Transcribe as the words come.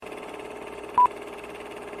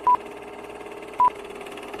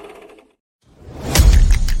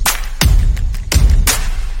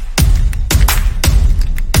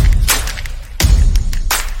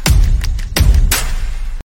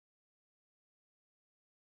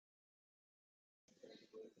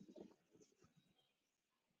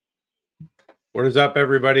What is up,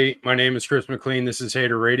 everybody? My name is Chris McLean. This is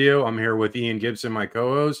Hater Radio. I'm here with Ian Gibson, my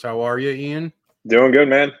co-host. How are you, Ian? Doing good,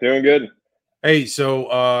 man. Doing good. Hey,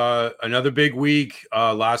 so another big week.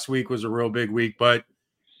 Last week was a real big week, but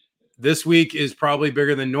this week is probably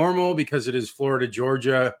bigger than normal because it is Florida,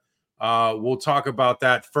 Georgia. We'll talk about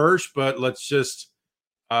that first, but let's just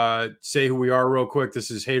say who we are real quick. This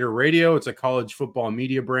is Hater Radio. It's a college football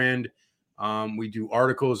media brand. We do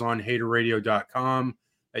articles on haterradio.com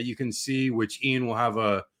that you can see, which Ian will have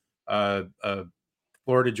a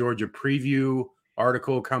Florida Georgia preview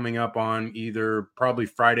article coming up on either probably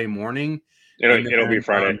Friday morning, and It'll be then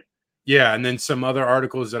Friday. yeah, and then some other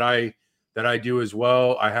articles that I do as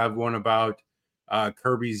well. I have one about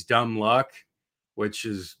Kirby's dumb luck, which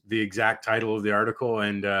is the exact title of the article,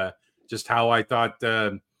 and just how I thought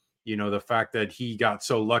the fact that he got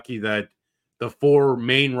so lucky that the four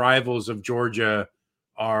main rivals of Georgia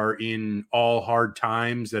are in all hard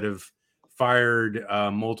times that have fired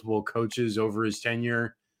multiple coaches over his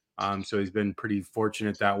tenure. So he's been pretty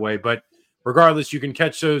fortunate that way. But regardless, you can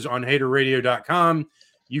catch those on haterradio.com.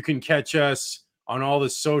 You can catch us on all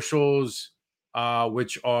the socials,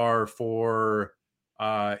 which are for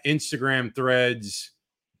Instagram, Threads,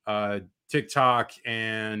 TikTok,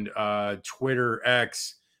 and Twitter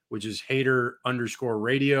X, which is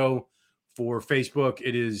hater_radio. For Facebook,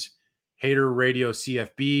 it is Hater Radio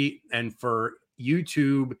CFB. And for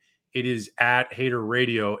YouTube, it is at Hater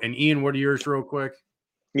Radio. And Ian, what are yours real quick?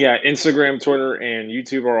 Yeah, Instagram, Twitter, and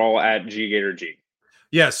YouTube are all at GGatorG.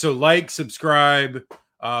 Yeah, so like, subscribe,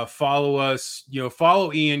 follow us,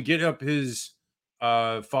 follow Ian, get up his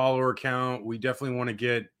follower count. We definitely want to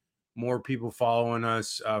get more people following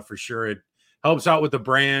us for sure. It helps out with the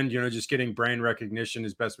brand, just getting brand recognition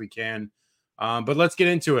as best we can. But let's get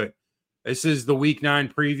into it. This is the week 9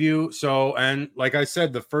 preview. So, and like I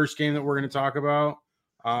said, the first game that we're going to talk about,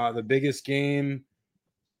 the biggest game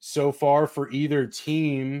so far for either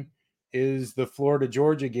team is the Florida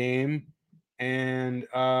Georgia game. And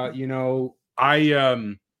I don't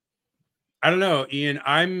know, Ian,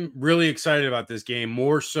 I'm really excited about this game,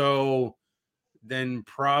 more so than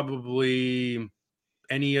probably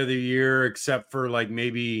any other year except for like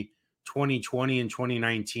maybe 2020 and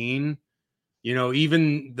 2019.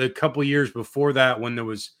 Even the couple years before that, when there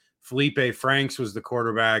was Felipe Franks was the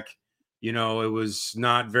quarterback, it was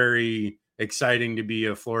not very exciting to be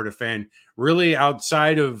a Florida fan. Really,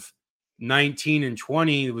 outside of 19 and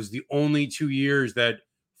 20, it was the only 2 years that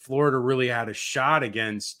Florida really had a shot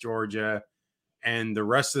against Georgia. And the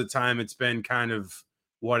rest of the time, it's been kind of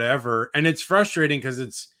whatever. And it's frustrating because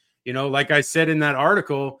it's, like I said in that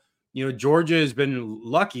article, Georgia has been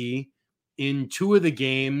lucky in 2 of the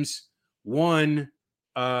games. One,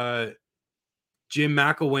 Jim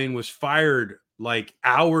McElwain was fired like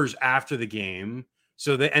hours after the game.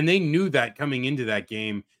 So they knew that coming into that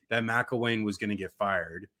game that McElwain was going to get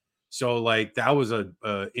fired. So like that was an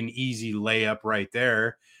easy layup right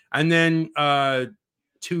there. And then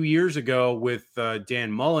 2 years ago with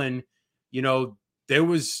Dan Mullen, there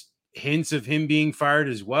was hints of him being fired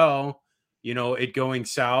as well. It going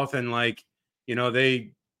south, and like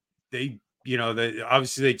they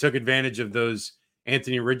obviously they took advantage of those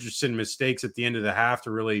Anthony Richardson mistakes at the end of the half to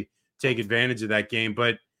really take advantage of that game.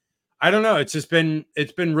 But I don't know. It's been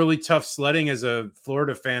really tough sledding as a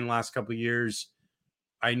Florida fan last couple of years.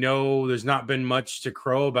 I know there's not been much to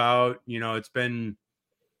crow about. It's been,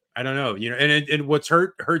 I don't know, and what's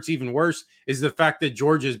hurts even worse is the fact that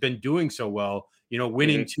Georgia has been doing so well,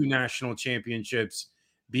 winning 2 national championships,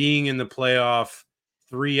 being in the playoff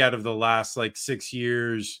 3 out of the last like 6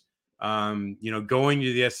 years, going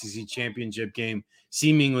to the SEC championship game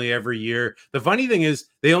seemingly every year. The funny thing is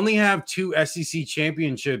they only have 2 SEC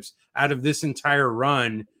championships out of this entire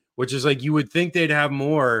run, which is like you would think they'd have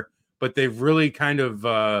more, but they've really kind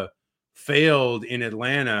of failed in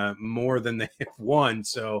Atlanta more than they have won.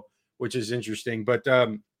 So, which is interesting. But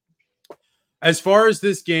as far as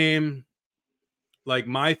this game, like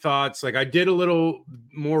my thoughts, like I did a little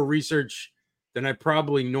more research than I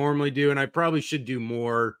probably normally do, and I probably should do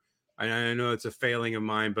more. I know it's a failing of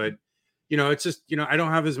mine, but it's just I don't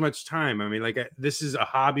have as much time. I mean, like this is a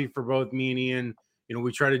hobby for both me and Ian.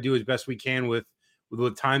 We try to do as best we can with the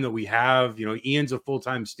time that we have. Ian's a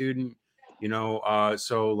full-time student.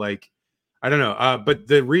 So like I don't know. But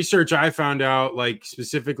the research I found out, like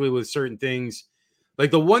specifically with certain things, like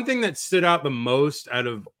the one thing that stood out the most out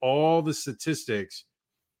of all the statistics.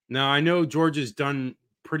 Now I know Georgia's done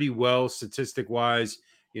pretty well statistic wise.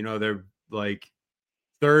 They're like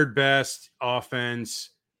third best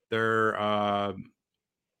offense. They're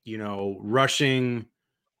rushing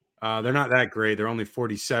They're not that great. They're only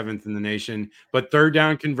 47th in the nation, but third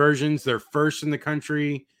down conversions, they're first in the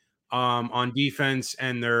country on defense,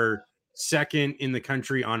 and they're second in the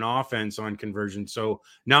country on offense on conversion. So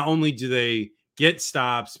not only do they get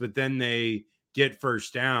stops, but then they get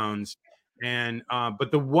first downs. And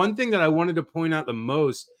but the one thing that I wanted to point out the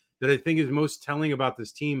most that I think is most telling about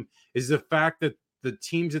this team is the fact that the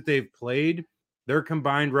teams that they've played, their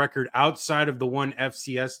combined record outside of the one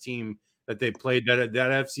FCS team that they played, that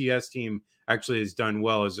FCS team actually has done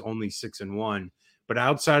well, is only 6-1. But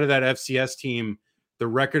outside of that FCS team, the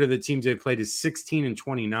record of the teams they played is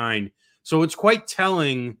 16-29. So it's quite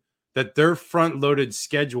telling that their front-loaded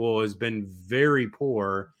schedule has been very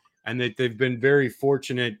poor, and that they've been very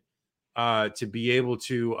fortunate to be able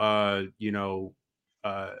to,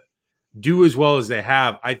 do as well as they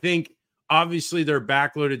have. I think obviously their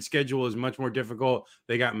backloaded schedule is much more difficult.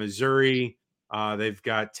 They got Missouri, they've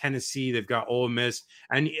got Tennessee, they've got Ole Miss,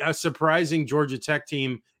 and a surprising Georgia Tech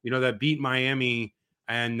team, that beat Miami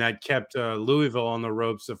and that kept Louisville on the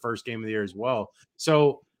ropes the first game of the year as well.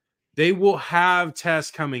 So they will have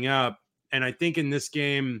tests coming up, and I think in this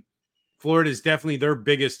game, Florida is definitely their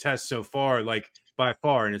biggest test so far, like by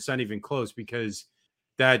far, and it's not even close because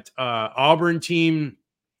that Auburn team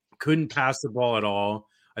couldn't pass the ball at all.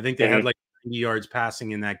 I think they had like 90 yards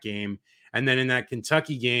passing in that game. And then in that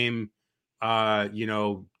Kentucky game,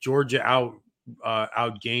 Georgia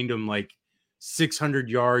outgained them like 600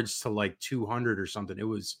 yards to like 200 or something. It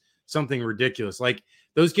was something ridiculous. Like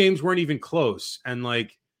those games weren't even close. And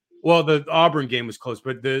like, well, the Auburn game was close,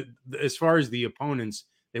 but as far as the opponents,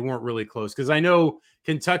 they weren't really close. Because I know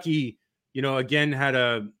Kentucky, again had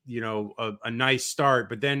a nice start,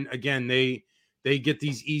 but then again they get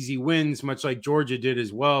these easy wins, much like Georgia did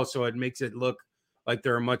as well. So it makes it look like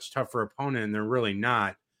they're a much tougher opponent, and they're really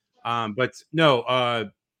not. But no,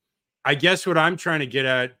 I guess what I'm trying to get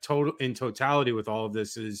at in totality with all of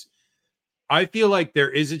this is I feel like there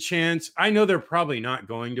is a chance. I know they're probably not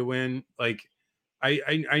going to win. Like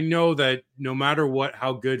I know that no matter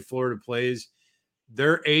how good Florida plays,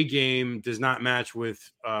 their A game does not match with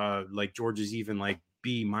like Georgia's even like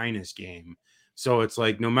B- game. So it's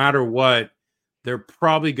like no matter what, they're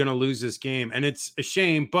probably going to lose this game, and it's a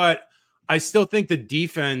shame. But I still think the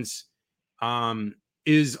defense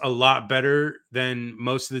is a lot better than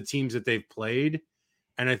most of the teams that they've played,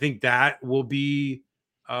 and I think that will be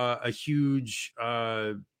a huge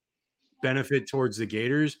benefit towards the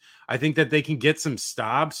Gators. I think that they can get some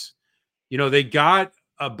stops. They got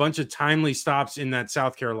a bunch of timely stops in that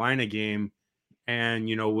South Carolina game, and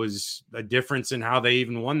was a difference in how they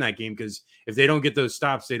even won that game, because if they don't get those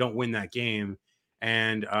stops, they don't win that game.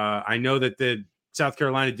 And I know that the South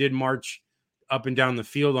Carolina did march up and down the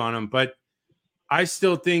field on them, but I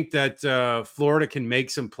still think that Florida can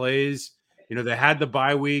make some plays. They had the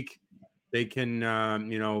bye week. They can,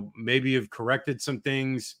 maybe have corrected some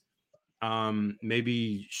things,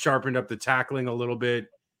 maybe sharpened up the tackling a little bit.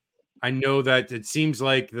 I know that it seems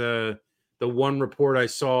like the one report I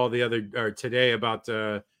saw today about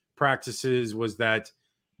the practices was that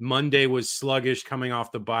Monday was sluggish coming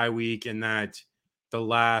off the bye week, and that the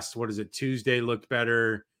last, Tuesday looked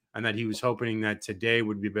better, and that he was hoping that today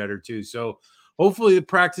would be better too. So hopefully the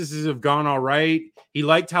practices have gone all right. He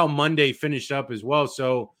liked how Monday finished up as well.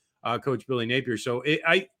 So Coach Billy Napier. So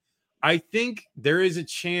I think there is a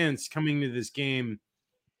chance coming to this game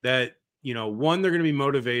that, one, they're going to be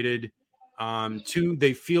motivated. Two,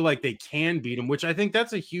 they feel like they can beat them, which I think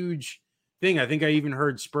that's a huge thing. I think I even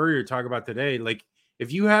heard Spurrier talk about today. Like,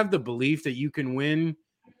 if you have the belief that you can win,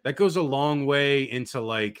 that goes a long way into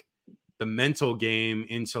like the mental game,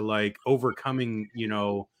 into like overcoming,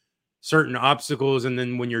 certain obstacles. And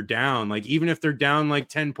then when you're down, like even if they're down like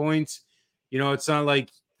 10 points, it's not like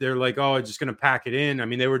they're like, oh, I'm just going to pack it in. I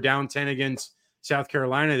mean, they were down 10 against South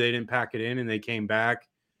Carolina. They didn't pack it in, and they came back.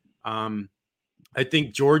 I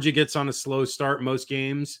think Georgia gets on a slow start most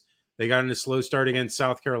games. They got in a slow start against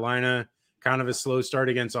South Carolina, kind of a slow start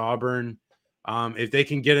against Auburn. If they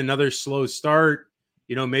can get another slow start,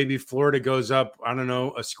 maybe Florida goes up, I don't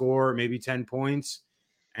know, a score, maybe 10 points.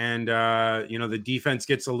 And, the defense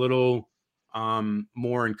gets a little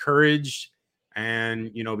more encouraged.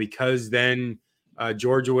 And, because then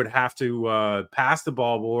Georgia would have to pass the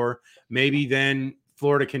ball more, maybe then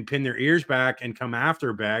Florida can pin their ears back and come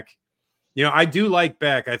after Beck. I do like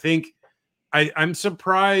Beck. I think I'm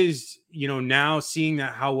surprised, now seeing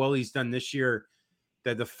that how well he's done this year,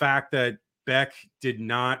 that the fact that Beck did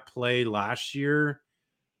not play last year.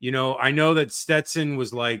 I know that Stetson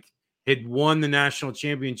was like, had won the national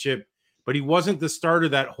championship, but he wasn't the starter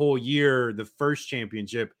that whole year, the first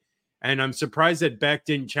championship. And I'm surprised that Beck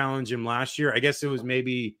didn't challenge him last year. I guess it was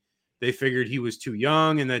maybe they figured he was too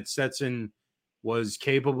young and that Stetson was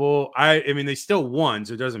capable. I mean, they still won,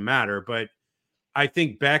 so it doesn't matter. But I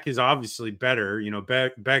think Beck is obviously better. You know,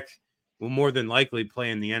 Beck will more than likely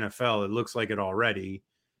play in the NFL. It looks like it already.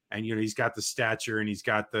 And, you know, he's got the stature and he's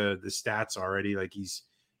got the stats already. Like he's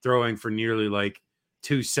throwing for nearly like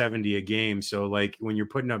 270 a game. So like when you're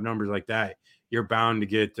putting up numbers like that, you're bound to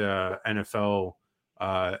get NFL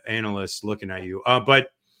analysts looking at you. But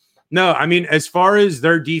no, I mean, as far as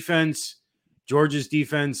their defense, Georgia's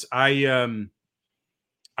defense, I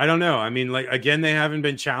don't know. I mean, like again, they haven't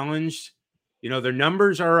been challenged. You know, their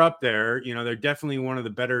numbers are up there. You know, they're definitely one of the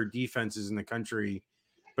better defenses in the country.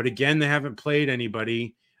 But again, they haven't played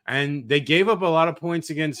anybody. And they gave up a lot of points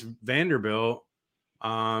against Vanderbilt.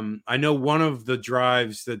 I know one of the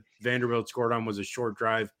drives that Vanderbilt scored on was a short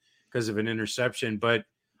drive because of an interception. But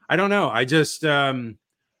I don't know. I just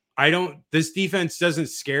this defense doesn't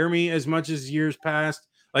scare me as much as years past.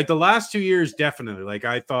 Like the last 2 years, definitely. Like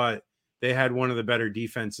I thought they had one of the better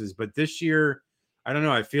defenses. But this year, I don't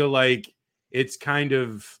know. I feel like it's kind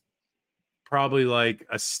of probably like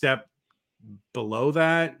a step below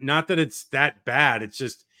that. Not that it's that bad. It's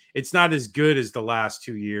just, it's not as good as the last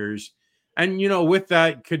 2 years. And, you know, with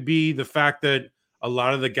that could be the fact that a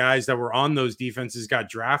lot of the guys that were on those defenses got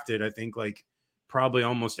drafted. I think like probably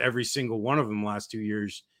almost every single one of them last 2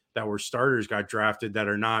 years that were starters got drafted that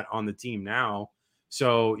are not on the team now.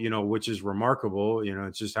 So, you know, which is remarkable. You know,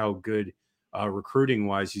 it's just how good recruiting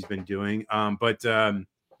wise he's been doing.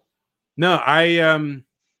 No, I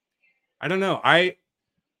don't know. I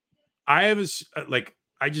have like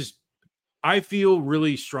I feel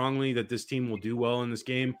really strongly that this team will do well in this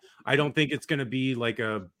game. I don't think it's going to be like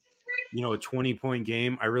a 20-point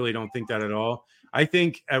game. I really don't think that at all. I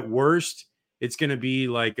think at worst it's going to be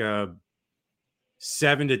like a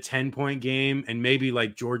 7 to 10 point game and maybe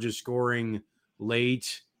like Georgia scoring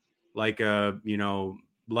late, like a,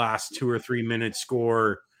 last 2 or 3 minute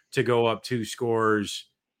score to go up 2 scores.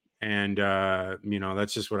 And,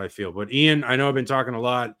 that's just what I feel. But Ian, I know I've been talking a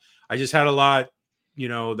lot. I just had a lot,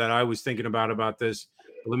 that I was thinking about this.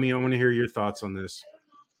 I want to hear your thoughts on this.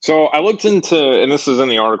 So I looked into, and this is in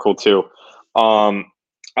the article too. I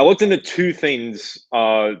looked into 2 things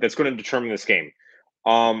that's going to determine this game.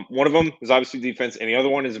 One of them is obviously defense, and the other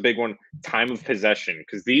one is a big one, time of possession,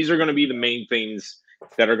 because these are going to be the main things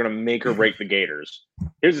that are going to make or break the Gators.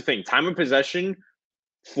 Here's the thing: time of possession.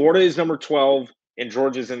 Florida is number 12, and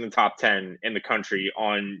Georgia's in the top 10 in the country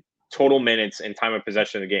on total minutes and time of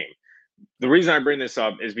possession of the game. The reason I bring this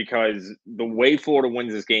up is because the way Florida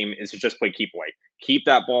wins this game is to just play keep away. Keep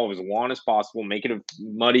that ball as long as possible, make it a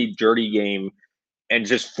muddy, dirty game, and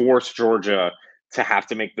just force Georgia to have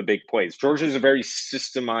to make the big plays. Georgia is a very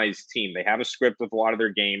systemized team. They have a script with a lot of their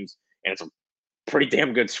games, and it's a pretty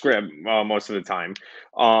damn good script most of the time.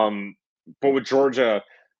 But with Georgia,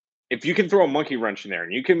 if you can throw a monkey wrench in there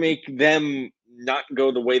and you can make them not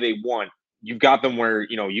go the way they want, you've got them where,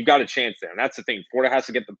 you've got a chance there. And that's the thing. Florida has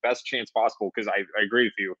to get the best chance possible because I agree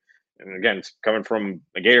with you. And again, it's coming from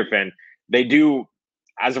a Gator fan. They do,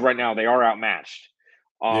 as of right now, they are outmatched.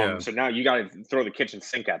 So now you got to throw the kitchen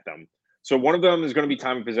sink at them. So one of them is going to be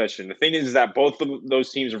time of possession. The thing is that both of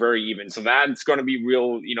those teams are very even. So that's going to be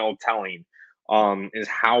real, telling is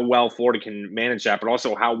how well Florida can manage that, but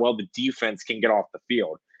also how well the defense can get off the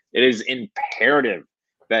field. It is imperative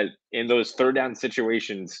that in those third down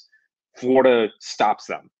situations, Florida stops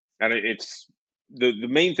them. And it's the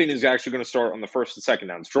main thing is actually going to start on the first and second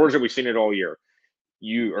downs. Georgia, we've seen it all year.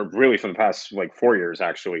 You are really for the past 4 years,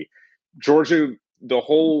 actually. Georgia, the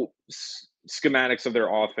whole schematics of their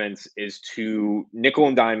offense is to nickel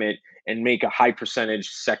and dime it and make a high percentage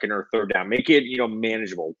second or third down. Make it,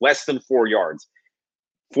 manageable, less than 4 yards.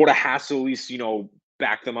 Florida has to at least,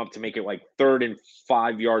 back them up to make it like 3rd and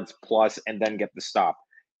 5 yards plus and then get the stop.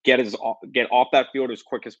 Get off that field as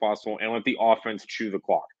quick as possible and let the offense chew the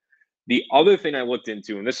clock. The other thing I looked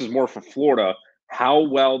into, and this is more for Florida, how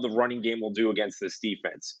well the running game will do against this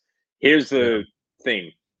defense. Here's the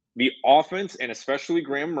thing. The offense, and especially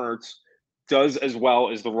Graham Mertz, does as well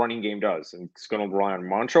as the running game does. And it's going to rely on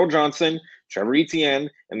Montrell Johnson, Trevor Etienne,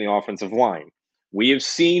 and the offensive line. We have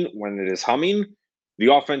seen when it is humming,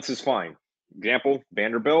 the offense is fine. Example,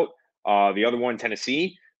 Vanderbilt. The other one,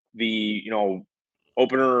 Tennessee. The,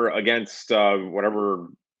 opener against whatever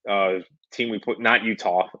team we put, not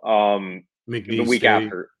Utah, the week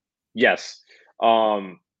after. Yes.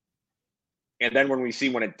 And then when we see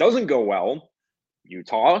when it doesn't go well,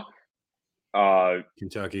 Utah,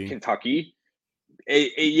 Kentucky,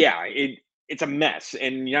 it's a mess.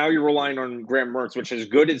 And now you're relying on Graham Mertz, which as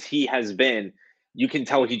good as he has been, you can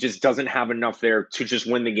tell he just doesn't have enough there to just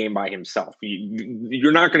win the game by himself.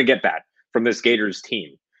 You're not going to get that from this Gators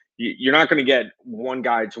team. You're not going to get one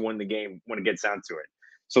guy to win the game when it gets down to it.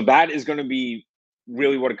 So that is going to be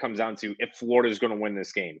really what it comes down to if Florida is going to win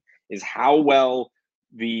this game, is how well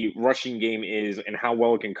the rushing game is and how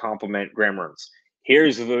well it can complement Graham Mertz.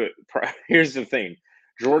 Here's the thing.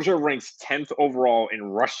 Georgia ranks 10th overall in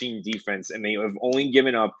rushing defense, and they have only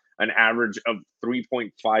given up an average of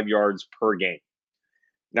 3.5 yards per game.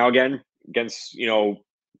 Now, again, against,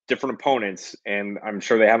 different opponents, and I'm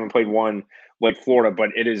sure they haven't played one like Florida, but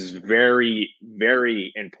it is very,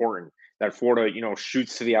 very important that Florida,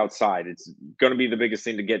 shoots to the outside. It's going to be the biggest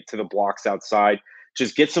thing to get to the blocks outside.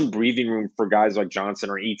 Just get some breathing room for guys like Johnson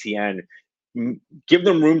or ETN. Give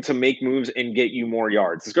them room to make moves and get you more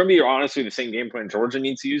yards. It's going to be honestly the same game plan Georgia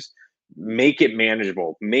needs to use. Make it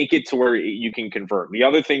manageable. Make it to where you can convert. The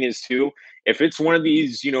other thing is, too, if it's one of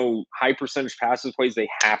these, high percentage passes plays, they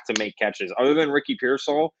have to make catches. Other than Ricky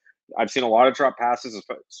Pearsall, I've seen a lot of drop passes,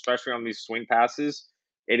 especially on these swing passes.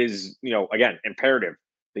 It is, again, imperative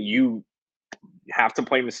that you have to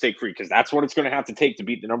play mistake free, because that's what it's going to have to take to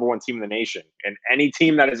beat the number one team in the nation. And any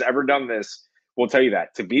team that has ever done this will tell you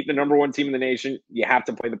that to beat the number one team in the nation, you have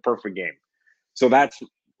to play the perfect game. So that's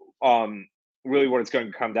really what it's going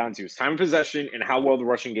to come down to, is time of possession and how well the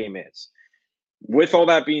rushing game is. With all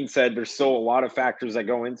that being said, there's still a lot of factors that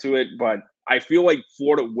go into it, but I feel like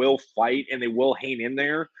Florida will fight and they will hang in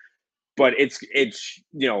there. But it's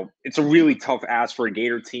a really tough ask for a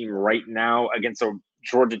Gator team right now against a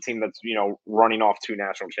Georgia team that's, running off 2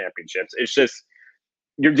 national championships. It's just,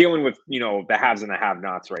 you're dealing with, the haves and the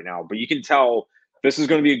have-nots right now. But you can tell this is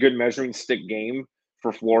going to be a good measuring stick game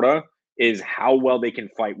for Florida, is how well they can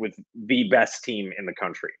fight with the best team in the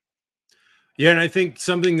country. Yeah, and I think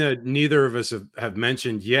something that neither of us have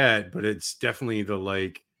mentioned yet, but it's definitely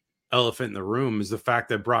the elephant in the room, is the fact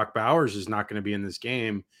that Brock Bowers is not going to be in this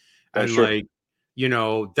game. That's and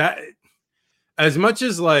true. That as much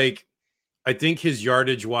as I think his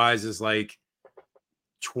yardage wise is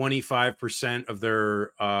 25% of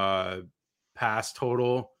their pass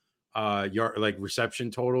total,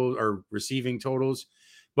 reception total or receiving totals.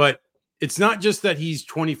 But it's not just that he's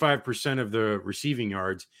 25% of the receiving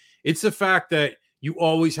yards. It's the fact that you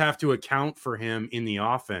always have to account for him in the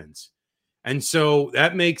offense. And so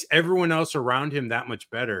that makes everyone else around him that much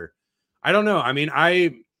better. I don't know. I mean,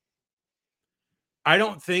 I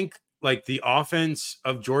don't think the offense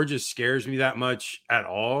of Georgia scares me that much at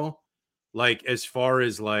all. As far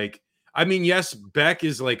as yes, Beck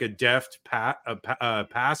is a deft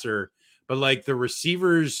passer, but the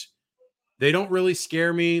receivers, they don't really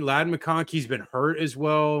scare me. Ladd McConkey's been hurt as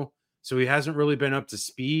well, so he hasn't really been up to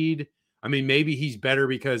speed. I mean, maybe he's better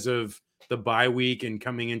because of the bye week, and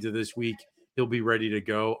coming into this week, he'll be ready to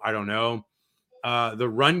go. I don't know. The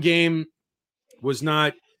run game was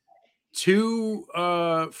not too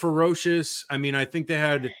ferocious. I mean, I think they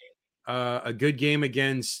had a good game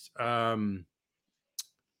against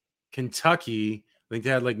Kentucky. I think they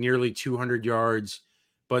had nearly 200 yards,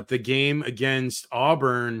 but the game against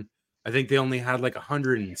Auburn, I think they only had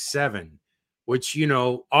 107, which,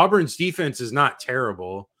 Auburn's defense is not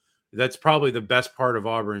terrible. That's probably the best part of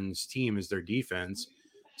Auburn's team, is their defense.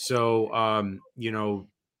 So, I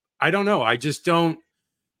don't know. I just don't,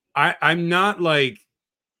 I'm not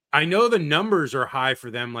I know the numbers are high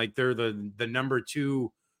for them. They're the number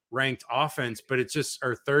 2 ranked offense, but it's just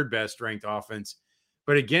our 3rd best ranked offense.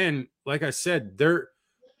 But again, like I said, they're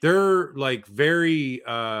very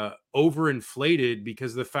overinflated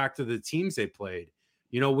because of the fact of the teams they played.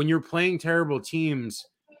 When you're playing terrible teams,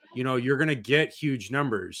 you're going to get huge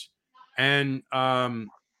numbers. And,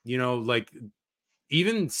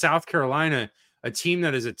 even South Carolina, a team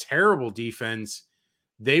that is a terrible defense,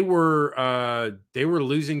 they were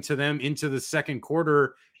losing to them into the second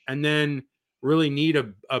quarter, and then really need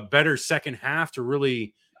a better second half to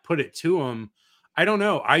really put it to them. I don't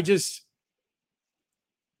know.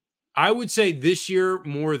 I would say this year,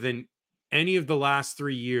 more than any of the last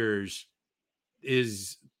 3 years,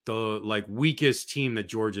 is the weakest team that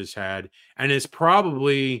Georgia's had. And it's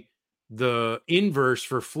probably the inverse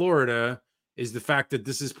for Florida, is the fact that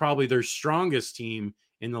this is probably their strongest team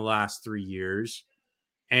in the last 3 years.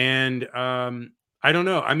 And I don't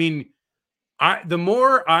know. I mean, the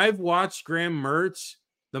more I've watched Graham Mertz,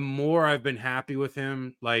 the more I've been happy with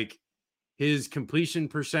him. His completion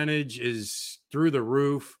percentage is through the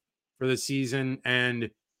roof for the season, and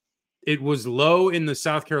it was low in the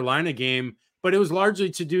South Carolina game, but it was largely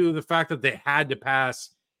to do with the fact that they had to pass,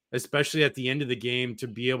 especially at the end of the game, to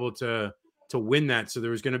be able to win that. So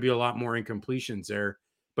there was going to be a lot more incompletions there.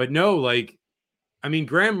 But no, Graham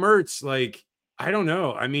Mertz, I don't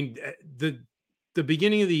know. I mean, the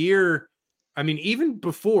beginning of the year, I mean, even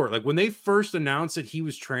before, like when they first announced that he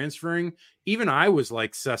was transferring, even I was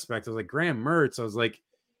like suspect. I was like, Graham Mertz. I was like,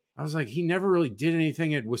 he never really did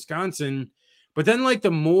anything at Wisconsin. But then, like,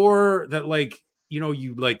 the more that, like,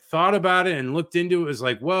 you like thought about it and looked into it, was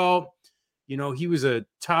like, well, he was a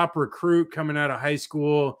top recruit coming out of high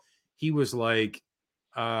school. He was like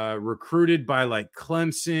recruited by like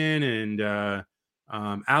Clemson and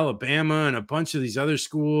Alabama and a bunch of these other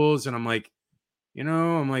schools. And I'm like,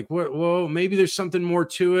 what? Well, maybe there's something more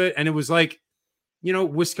to it. And it was like,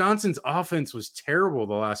 Wisconsin's offense was terrible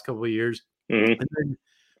the last couple of years. Mm-hmm. And then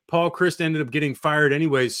Paul Chryst ended up getting fired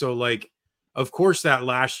anyway. So, like, of course, that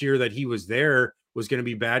last year that he was there was going to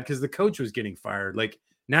be bad because the coach was getting fired. Like,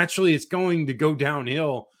 naturally, it's going to go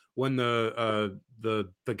downhill when the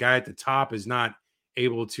guy at the top is not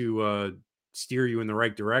able to steer you in the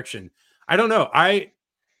right direction. I don't know. I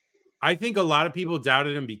think a lot of people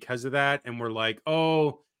doubted him because of that, and were like,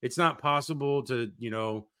 "Oh, it's not possible to,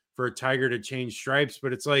 for a tiger to change stripes."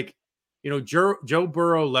 But it's like, Joe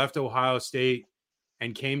Burrow left Ohio State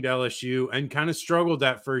and came to LSU and kind of struggled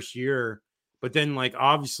that first year, but then like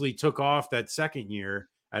obviously took off that second year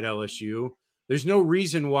at LSU. There's no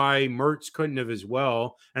reason why Mertz couldn't have as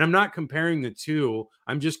well. And I'm not comparing the two.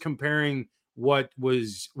 I'm just comparing what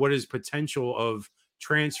is potential of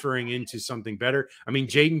transferring into something better. I mean,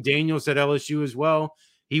 Jaden Daniels at LSU as well.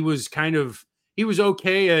 He was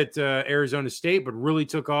okay at Arizona State, but really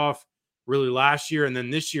took off really last year. And then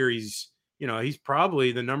this year he's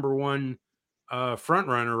probably the number one front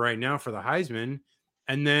runner right now for the Heisman.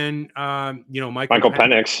 And then Michael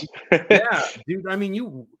Penix. Yeah, dude. I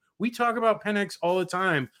mean, we talk about Penix all the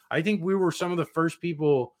time. I think we were some of the first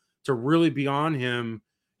people to really be on him,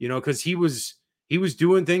 because he was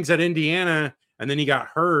doing things at Indiana, and then he got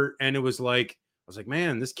hurt, and it was like, I was like,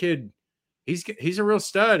 man, this kid, he's a real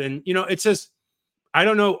stud. And it's just, I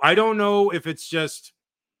don't know if it's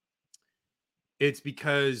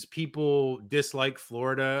because people dislike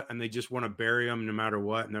Florida and they just want to bury them no matter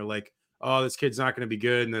what. And they're like, oh, this kid's not going to be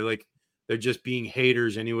good. And they're just being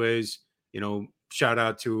haters anyways. Shout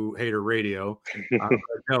out to Hater Radio.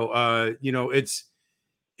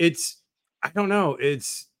 It's, I don't know.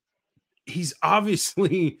 He's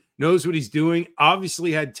obviously knows what he's doing,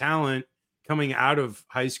 obviously had talent coming out of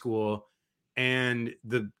high school. And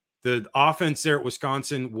the offense there at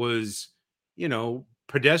Wisconsin was,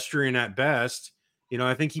 pedestrian at best.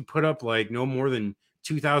 I think he put up like no more than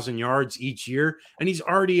 2,000 yards each year, and he's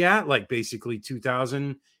already at like basically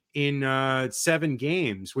 2,000 in 7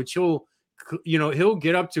 games, which he'll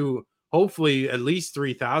get up to hopefully at least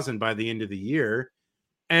 3,000 by the end of the year.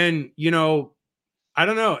 And I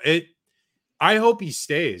don't know, I hope he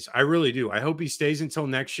stays. I really do. I hope he stays until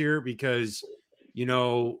next year because I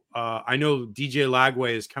know DJ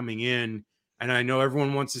Lagway is coming in. And I know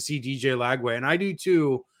everyone wants to see DJ Lagway, and I do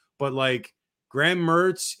too. But like Graham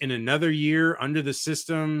Mertz in another year under the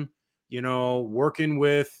system, working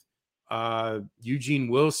with Eugene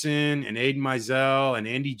Wilson and Aiden Mizell and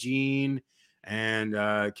Andy Jean and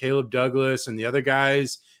Caleb Douglas and the other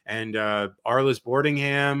guys and Arliss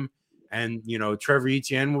Boardingham and, Trevor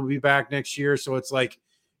Etienne will be back next year. So it's like,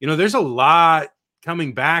 there's a lot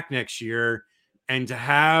coming back next year, and to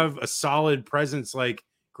have a solid presence like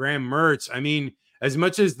Graham Mertz. I mean, as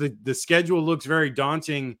much as the schedule looks very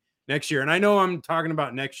daunting next year, and I know I'm talking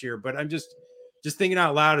about next year, but I'm just thinking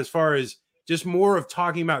out loud as far as just more of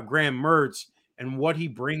talking about Graham Mertz and what he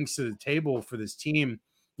brings to the table for this team.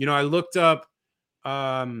 I looked up.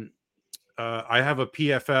 I have a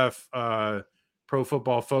PFF Pro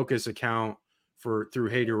Football Focus account through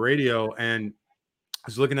Hater Radio, and I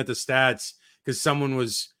was looking at the stats because someone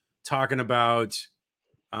was talking about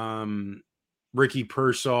Ricky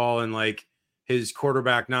Pearsall and like his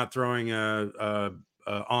quarterback not throwing a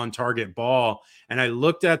on target ball. And I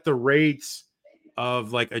looked at the rates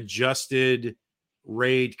of like adjusted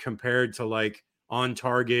rate compared to like on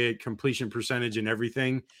target completion percentage and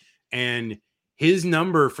everything. And his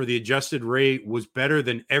number for the adjusted rate was better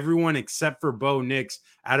than everyone except for Bo Nix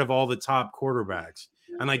out of all the top quarterbacks.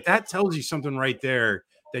 And like, that tells you something right there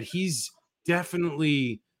that he's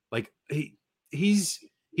definitely like, he's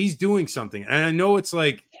doing something. And I know it's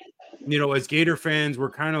like, as Gator fans, we're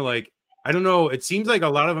kind of like, I don't know. It seems like a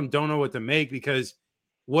lot of them don't know what to make because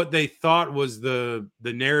what they thought was the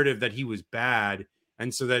narrative that he was bad.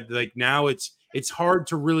 And so that like now it's hard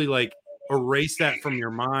to really like erase that from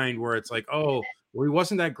your mind where it's like, oh, well, he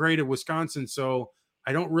wasn't that great at Wisconsin. So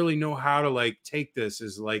I don't really know how to like take this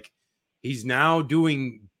as like, he's now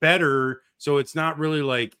doing better. So it's not really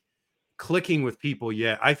like clicking with people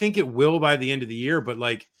yet. I think it will by the end of the year, but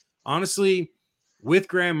like, honestly, with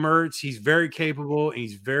Graham Mertz, he's very capable. And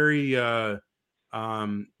he's very, like,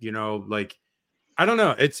 I don't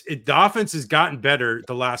know. The offense has gotten better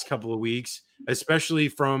the last couple of weeks, especially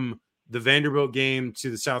from the Vanderbilt game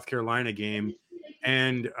to the South Carolina game.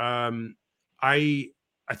 And I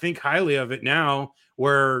think highly of it now,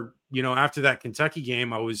 where, after that Kentucky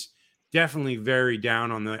game, I was definitely very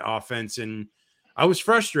down on the offense and I was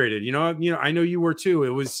frustrated. I know you were too. It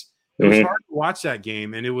was hard to watch that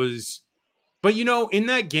game, and it was, but in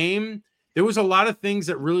that game, there was a lot of things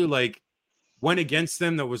that really like went against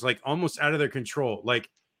them that was like almost out of their control. Like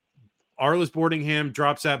Arlis Boardingham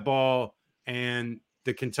drops that ball and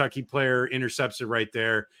the Kentucky player intercepts it right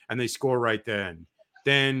there and they score right then.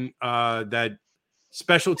 Then that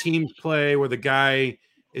special teams play where the guy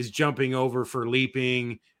is jumping over for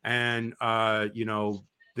leaping and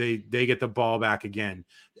they get the ball back again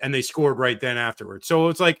and they scored right then afterwards. So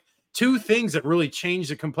it's like two things that really change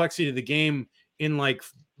the complexity of the game in like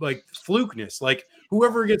flukeness. Like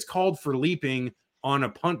whoever gets called for leaping on a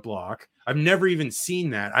punt block, I've never even seen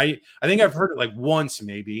that. I think I've heard it like once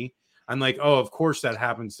maybe. I'm like, oh, of course that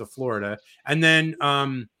happens to Florida. And then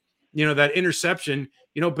that interception,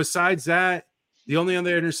 besides that, the only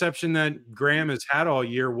other interception that Graham has had all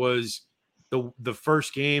year was the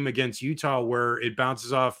first game against Utah where it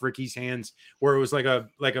bounces off Ricky's hands, where it was like a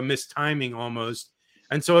mistiming almost.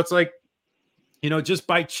 And so it's like, just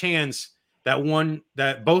by chance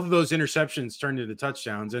that both of those interceptions turned into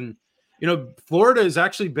touchdowns. And, Florida has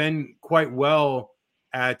actually been quite well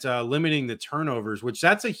at limiting the turnovers, which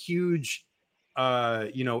that's a huge,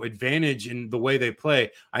 advantage in the way they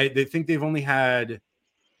play. They think they've only had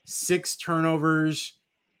 6 turnovers.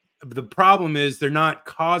 The problem is they're not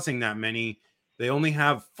causing that many. They only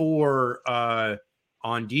have 4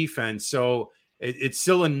 on defense. So it's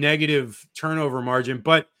still a negative turnover margin,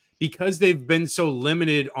 but because they've been so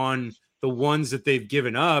limited on the ones that they've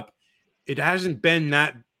given up, it hasn't been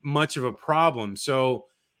that much of a problem. So,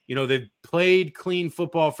 they've played clean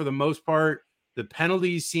football for the most part. The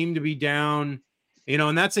penalties seem to be down,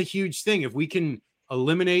 and that's a huge thing. If they can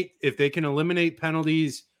eliminate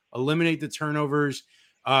penalties, eliminate the turnovers.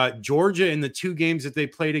 Georgia, in the 2 games that they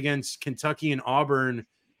played against Kentucky and Auburn,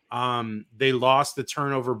 they lost the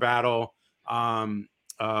turnover battle.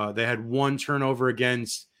 They had 1 turnover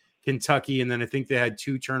against Kentucky, and then I think they had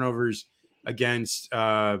 2 turnovers against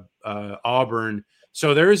Auburn.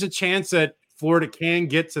 So there is a chance that Florida can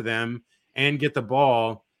get to them and get the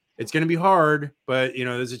ball. It's going to be hard, but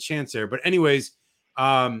there's a chance there. But anyways,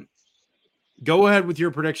 go ahead with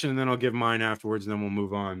your prediction, and then I'll give mine afterwards, and then we'll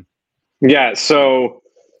move on. Yeah, so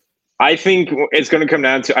I think it's going to come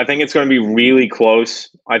down to, I think it's going to be really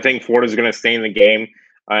close. I think Florida's going to stay in the game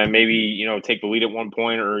and maybe, take the lead at one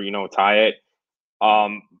point or, tie it.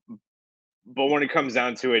 But when it comes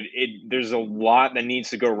down to it, there's a lot that needs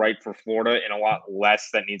to go right for Florida and a lot less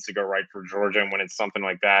that needs to go right for Georgia. And when it's something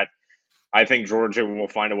like that, I think Georgia will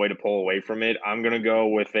find a way to pull away from it. I'm going to go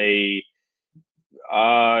with a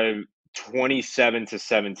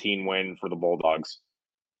 27-17 win for the Bulldogs.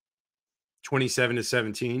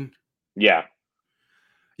 27-17. Yeah.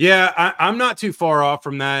 Yeah, I'm not too far off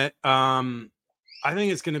from that. I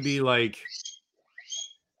think it's going to be like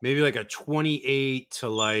maybe like a 28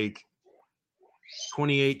 to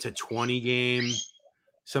 20 game,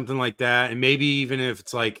 something like that. And maybe even if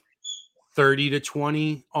it's like 30 to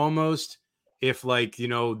 20 almost, if like,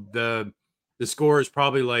 the score is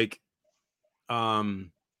probably like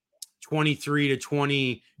 23 to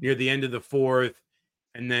 20 near the end of the 4th.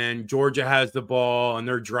 And then Georgia has the ball and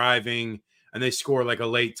they're driving and they score like a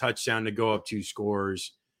late touchdown to go up 2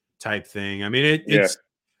 scores type thing. I mean, it's,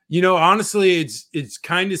 honestly, it's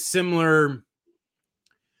kind of similar.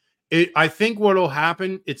 I think what'll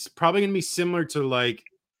happen, it's probably going to be similar to like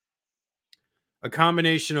a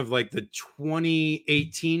combination of like the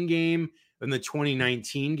 2018 game and the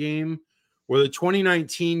 2019 game, where the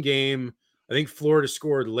 2019 game, I think Florida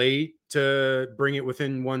scored late to bring it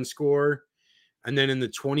within 1 score. And then in the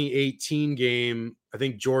 2018 game, I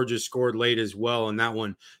think Georgia scored late as well in that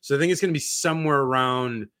one. So I think it's going to be somewhere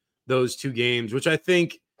around those 2 games, which I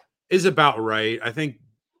think is about right. I think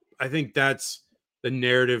that's the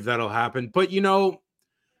narrative that'll happen. But,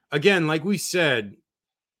 again, like we said,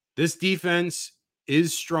 this defense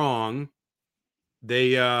is strong.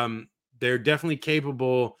 They're definitely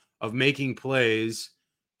capable of making plays.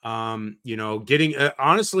 Getting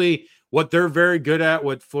honestly, what they're very good at,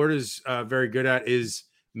 what Florida's very good at, is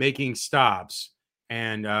making stops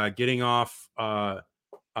and getting off on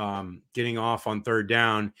 3rd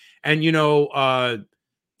down. And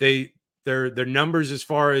their numbers as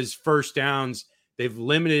far as first downs, they've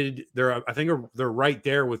limited. I think they're right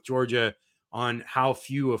there with Georgia on how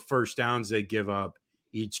few of first downs they give up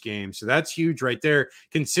each game. So that's huge right there,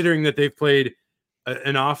 considering that they've played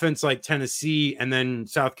an offense like Tennessee, and then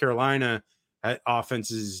South Carolina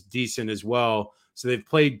offense is decent as well. So they've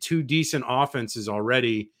played two decent offenses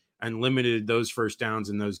already and limited those first downs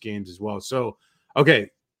in those games as well. So,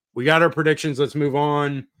 okay, we got our predictions. Let's move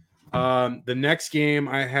on. The next game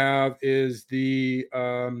I have is the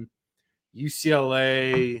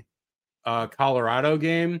UCLA Colorado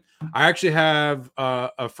game. I actually have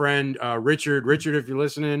a friend, Richard. Richard, if you're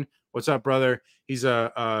listening, what's up, brother? He's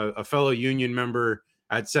a fellow union member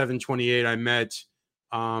at 728. I met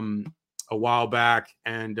a while back,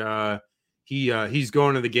 and he's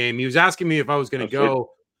going to the game. He was asking me if I was going to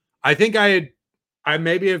go. I think I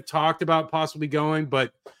maybe have talked about possibly going,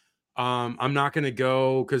 but I'm not going to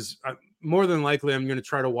go because more than likely I'm going to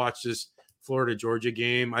try to watch this Florida Georgia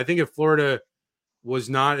game. I think if Florida was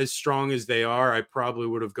not as strong as they are, I probably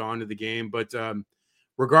would have gone to the game. But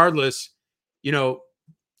regardless,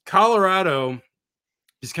 Colorado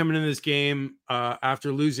is coming in this game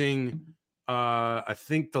after losing, I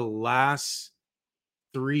think the last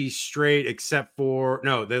 3 straight, except for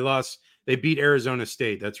they beat Arizona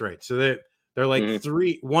State. That's right. So they're like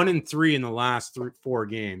 1-3 in the last 4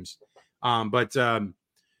 games.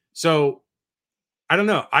 So I don't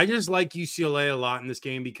know. I just like UCLA a lot in this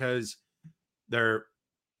game because their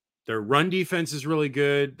run defense is really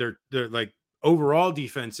good. Their like overall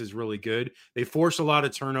defense is really good. They force a lot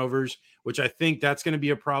of turnovers, which I think that's going to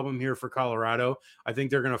be a problem here for Colorado. I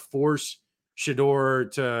think they're going to force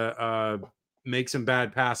Shedeur to make some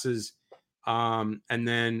bad passes. And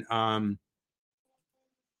then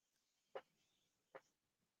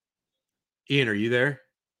Ian, are you there?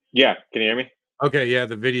 Yeah. Can you hear me? Okay. Yeah.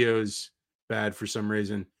 The video's bad for some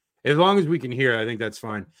reason. As long as we can hear, I think that's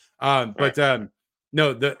fine. No,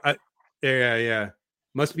 yeah.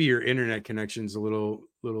 Must be your internet connection's a little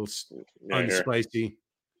unspicy.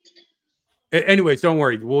 Anyways, don't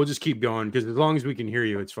worry. We'll just keep going because as long as we can hear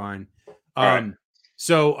you, it's fine.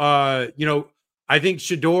 So I think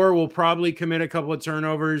Shedeur will probably commit a couple of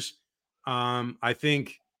turnovers. I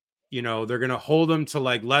think, they're going to hold them to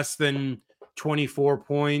like less than 24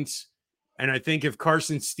 points. And I think if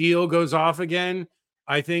Carson Steele goes off again,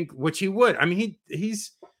 I think, which he would. I mean,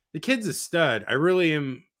 he's the kid's a stud. I really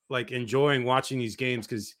am like enjoying watching these games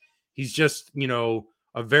because he's just, a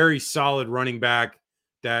very solid running back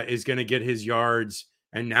that is going to get his yards.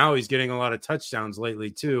 And now he's getting a lot of touchdowns lately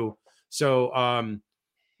too. So,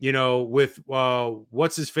 with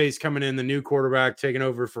what's his face coming in, the new quarterback taking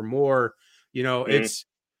over for Moore, it's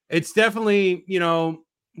definitely,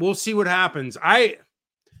 we'll see what happens.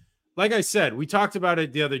 Like I said, we talked about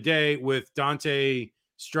it the other day with Dante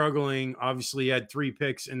struggling. Obviously, he had 3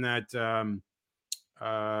 picks in that,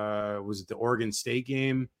 was it the Oregon State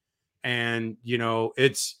game? And,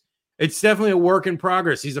 it's definitely a work in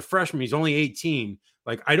progress. He's a freshman. He's only 18.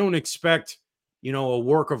 Like, I don't expect, a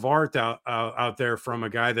work of art out there from a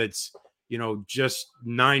guy that's, just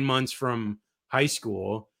 9 months from high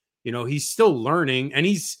school. He's still learning, and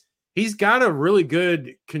he's got a really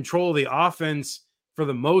good control of the offense for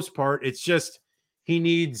the most part. It's just he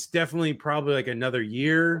needs definitely probably like another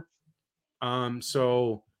year. And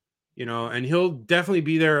he'll definitely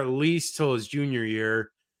be there at least till his junior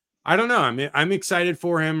year. I don't know. I mean, I'm excited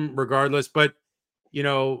for him regardless, but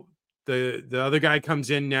the other guy comes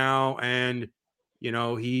in now and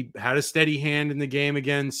he had a steady hand in the game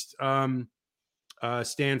against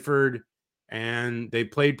Stanford, and they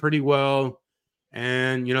played pretty well.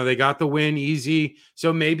 And, they got the win easy.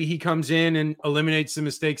 So maybe he comes in and eliminates the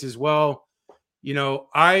mistakes as well.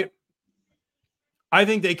 I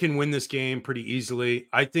think they can win this game pretty easily.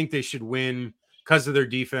 I think they should win because of their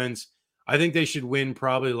defense. I think they should win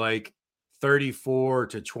probably like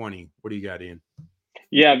 34-20. What do you got, Ian?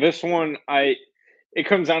 Yeah, this one, it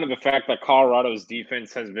comes down to the fact that Colorado's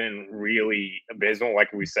defense has been really abysmal.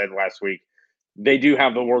 Like we said last week, they do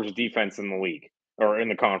have the worst defense in the league or in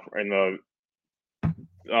the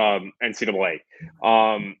NCAA.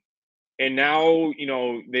 And now,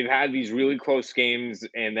 they've had these really close games,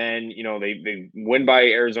 and then, they win by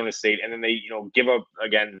Arizona State, and then they, give up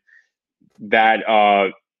again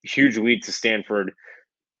that huge lead to Stanford.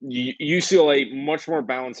 UCLA, much more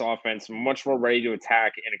balanced offense, much more ready to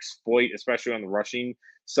attack and exploit, especially on the rushing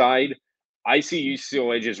side. I see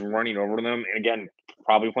UCLA just running over them, and again,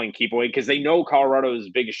 probably playing keep away because they know Colorado's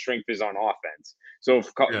biggest strength is on offense. So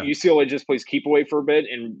if UCLA just plays keep away for a bit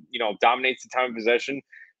and dominates the time of possession,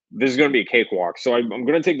 this is going to be a cakewalk. So I'm going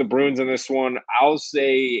to take the Bruins in this one. I'll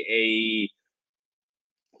say a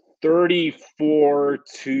 34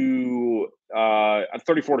 to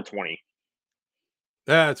 20.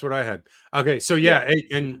 That's what I had. Okay, so Yeah.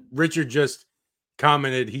 and Richard just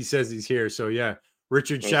commented. He says he's here. So yeah,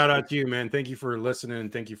 Richard, That's shout out to you, man. Thank you for listening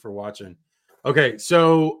and thank you for watching. Okay,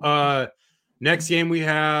 so next game we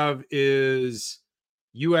have is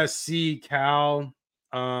USC Cal.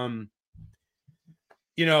 Um,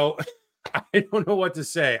 you know, I don't know what to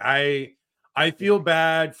say. I feel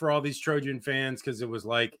bad for all these Trojan fans because it was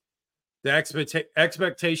like the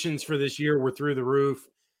expectations for this year were through the roof,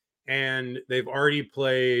 and they've already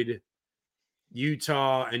played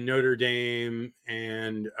Utah and Notre Dame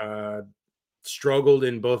and struggled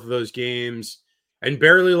in both of those games and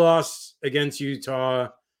barely lost against Utah.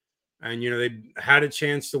 And they had a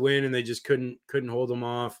chance to win and they just couldn't hold them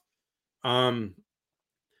off. Um,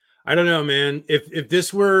 I don't know, man. If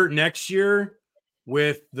this were next year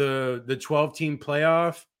with the 12 team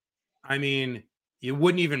playoff, I mean, it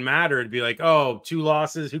wouldn't even matter. It'd be like, oh, 2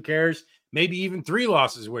 losses, who cares? Maybe even 3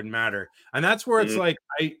 losses wouldn't matter. And that's where it's Mhm. like,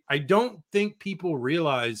 I don't think people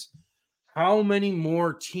realize how many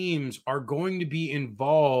more teams are going to be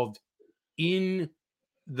involved in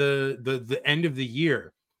the end of the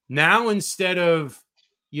year. Now, instead of,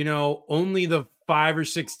 only the 5 or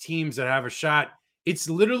 6 teams that have a shot, it's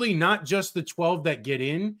literally not just the 12 that get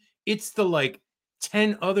in, it's the like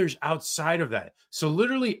 10 others outside of that. So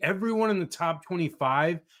literally everyone in the top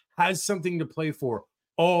 25 has something to play for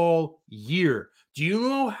all year. Do you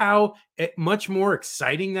know how much more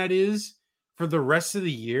exciting that is for the rest of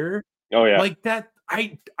the year? Oh yeah. Like that,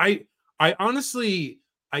 I honestly,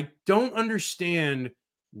 I don't understand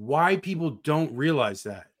why people don't realize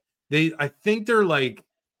that. I think they're like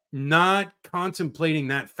not contemplating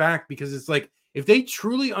that fact, because it's like if they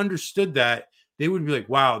truly understood that, they would be like,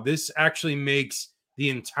 wow, this actually makes the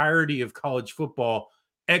entirety of college football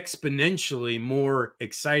exponentially more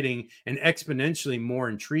exciting and exponentially more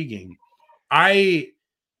intriguing. I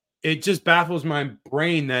It just baffles my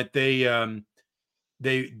brain that they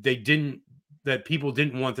didn't that people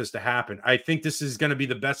didn't want this to happen. I think this is going to be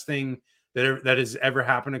the best thing that has ever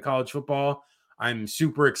happened to college football. I'm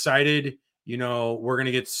super excited. We're going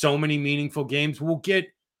to get so many meaningful games. We'll get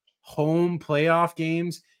home playoff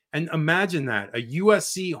games, and imagine that, a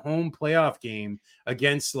USC home playoff game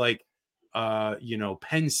against like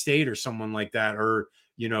Penn State or someone like that, or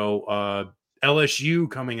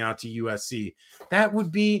LSU coming out to USC. That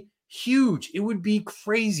would be huge. It would be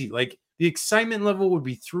crazy. Like the excitement level would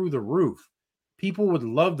be through the roof. People would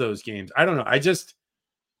love those games. I don't know.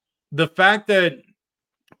 The fact that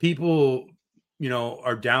people,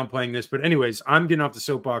 are downplaying this. But anyways, I'm getting off the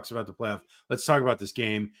soapbox about the playoff. Let's talk about this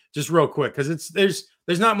game just real quick, because there's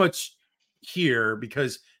not much here,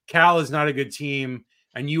 because Cal is not a good team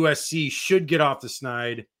and USC should get off the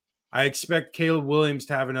snide. I expect Caleb Williams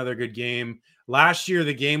to have another good game. Last year,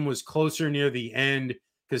 the game was closer near the end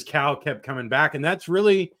because Cal kept coming back, and that's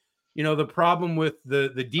really, the problem with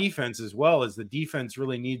the defense as well. Is the defense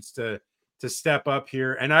really needs to step up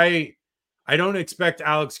here, and I don't expect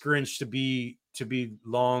Alex Grinch to be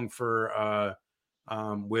long for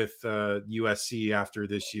with USC after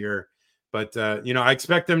this year, but I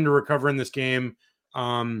expect them to recover in this game.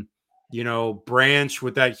 Branch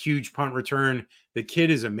with that huge punt return, the kid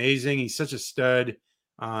is amazing. He's such a stud.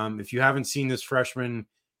 If you haven't seen this freshman,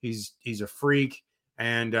 he's a freak.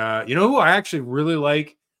 And who I actually really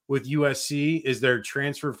like with USC is their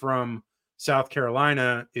transfer from South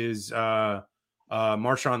Carolina is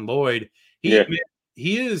Marshawn Lloyd. Yeah.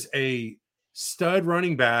 He is a stud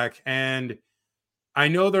running back, and I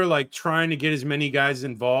know they're like trying to get as many guys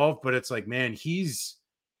involved, but it's like, man, he's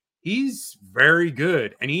very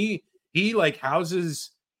good, and he like houses.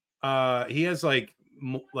 He has like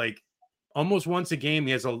almost once a game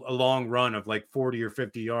he has a long run of like 40 or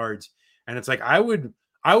 50 yards, and it's like I would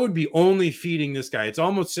be only feeding this guy. It's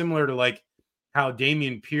almost similar to like how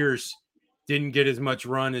Damian Pierce didn't get as much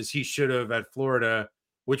run as he should have at Florida,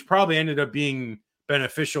 which probably ended up being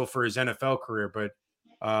beneficial for his NFL career. But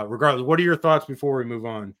regardless, what are your thoughts before we move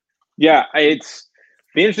on? Yeah, it's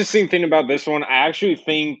the interesting thing about this one. I actually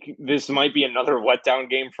think this might be another letdown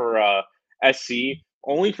game for SC,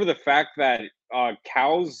 only for the fact that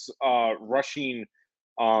Cal's rushing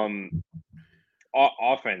um,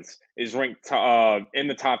 offense is ranked in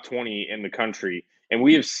the top 20 in the country. And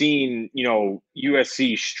we have seen,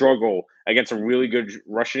 USC struggle against a really good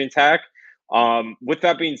rushing attack. With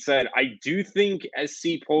that being said, I do think SC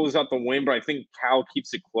pulls out the win, but I think Cal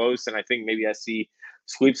keeps it close, and I think maybe SC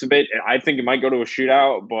sweeps a bit. And I think it might go to a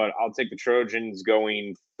shootout, but I'll take the Trojans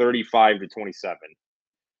going 35-27.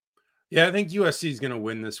 Yeah, I think USC is going to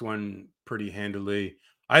win this one pretty handily.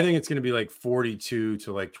 I think it's going to be like 42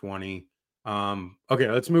 to like 20. Okay,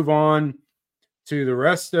 let's move on. to the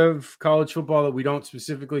rest of college football that we don't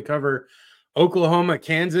specifically cover. Oklahoma,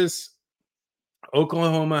 Kansas.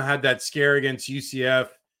 Oklahoma had that scare against UCF,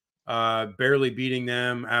 barely beating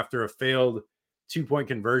them after a failed 2-point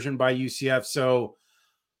conversion by UCF. So,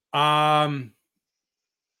 I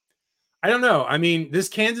don't know. I mean, this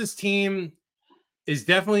Kansas team is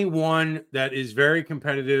definitely one that is very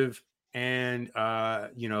competitive, and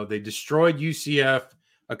they destroyed UCF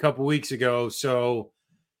a couple weeks ago. So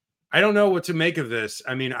I don't know what to make of this.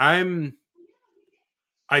 I mean, I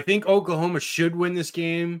think Oklahoma should win this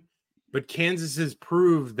game, but Kansas has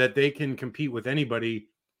proved that they can compete with anybody.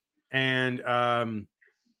 And I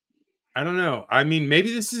don't know. I mean,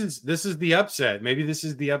 maybe this is the upset. Maybe this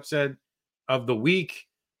is the upset of the week.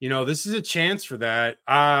 This is a chance for that.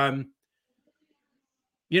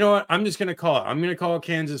 You know what? I'm just going to call it. I'm going to call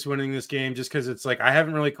Kansas winning this game just because it's like I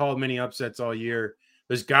haven't really called many upsets all year.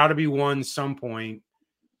 There's got to be one some point,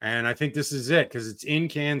 and I think this is it because it's in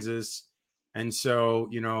Kansas, and so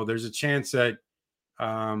there's a chance that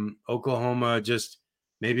Oklahoma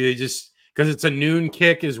maybe they just because it's a noon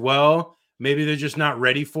kick as well. Maybe they're just not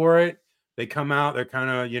ready for it. They come out, they're kind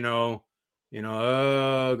of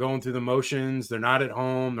going through the motions. They're not at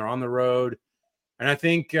home. They're on the road. And I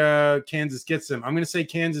think Kansas gets them. I'm going to say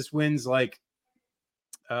Kansas wins like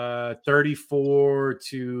 34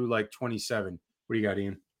 to like 27. What do you got,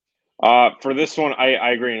 Ian? For this one,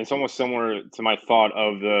 I agree. And it's almost similar to my thought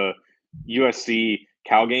of the USC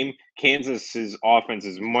Cal game. Kansas's offense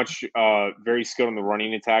is much very skilled in the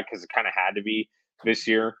running attack because it kind of had to be this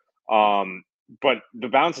year. But the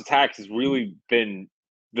bounce attack has really been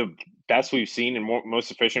the best we've seen and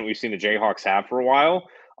most efficient we've seen the Jayhawks have for a while.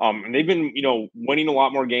 And they've been, winning a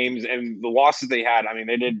lot more games. And the losses they had, I mean,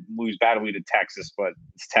 they did lose badly to Texas, but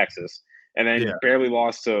it's Texas. And then barely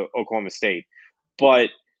lost to Oklahoma State. But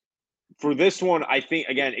for this one, I think,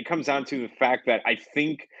 again, it comes down to the fact that I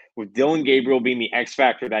think with Dillon Gabriel being the X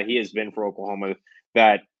factor that he has been for Oklahoma,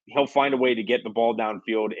 that he'll find a way to get the ball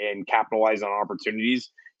downfield and capitalize on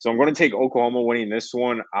opportunities. So I'm going to take Oklahoma winning this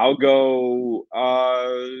one. I'll go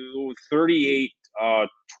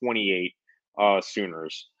 38-28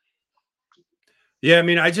 Sooners. Yeah, I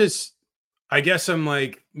mean, I guess I'm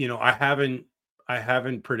like, I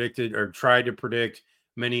haven't predicted or tried to predict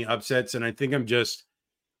many upsets, and I think I'm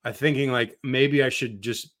thinking like maybe I should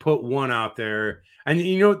just put one out there. And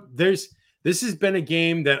this has been a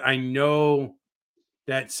game that I know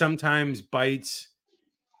that sometimes bites,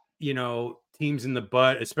 teams in the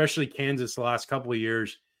butt, especially Kansas the last couple of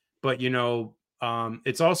years. But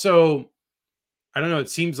it's also, I don't know,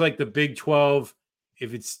 it seems like the Big 12,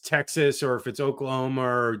 if it's Texas or if it's Oklahoma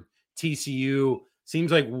or TCU,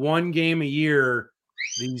 seems like one game a year,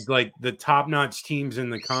 these like the top-notch teams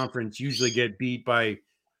in the conference usually get beat by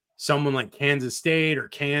someone like Kansas State or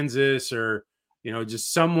Kansas or,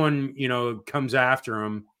 just someone, comes after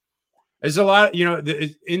them. There's a lot,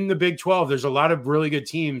 in the Big 12, there's a lot of really good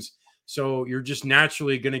teams. So you're just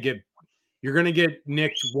naturally going to get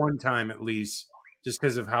nicked one time at least, just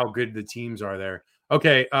because of how good the teams are there.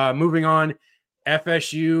 Okay, moving on.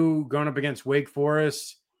 FSU going up against Wake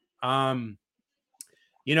Forest. I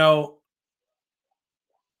know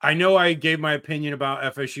I gave my opinion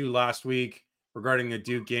about FSU last week regarding the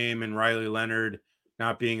Duke game and Riley Leonard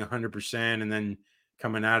not being 100% and then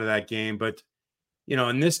coming out of that game. But,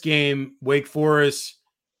 in this game, Wake Forest,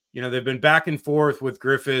 they've been back and forth with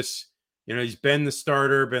Griffiths. He's been the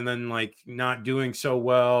starter, but then like not doing so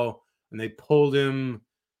well. And they pulled him.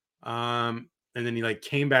 And then he like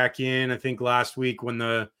came back in, I think last week when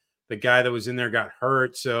the guy that was in there got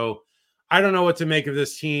hurt. So I don't know what to make of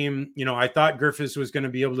this team. I thought Griffiths was going to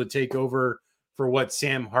be able to take over for what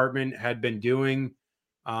Sam Hartman had been doing.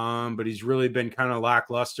 But he's really been kind of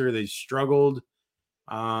lackluster. They struggled.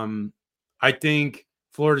 I think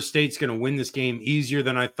Florida State's going to win this game easier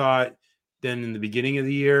than I thought than in the beginning of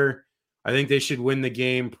the year. I think they should win the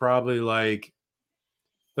game probably like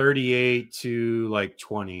 38 to like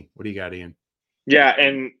 20. What do you got, Ian? Yeah,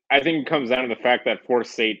 and I think it comes down to the fact that Florida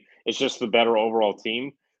State is just the better overall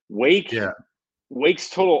team. Wake's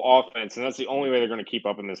total offense, and that's the only way they're going to keep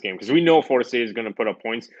up in this game because we know Florida State is going to put up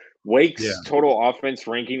points. Wake's total offense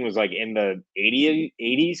ranking was like in the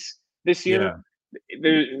 80s this year. Yeah.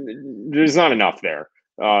 There's not enough there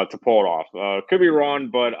to pull it off. Could be wrong,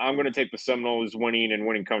 but I'm going to take the Seminoles winning and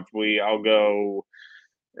winning comfortably. I'll go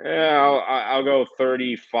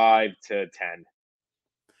 35 to 10.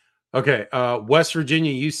 Okay, West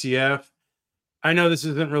Virginia, UCF. I know this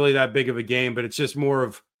isn't really that big of a game, but it's just more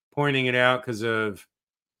of pointing it out because of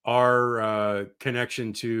our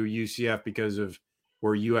connection to UCF because of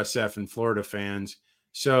we're USF and Florida fans.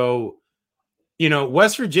 So,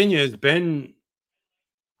 West Virginia has been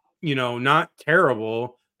not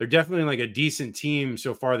terrible. They're definitely like a decent team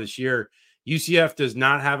so far this year. UCF does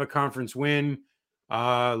not have a conference win.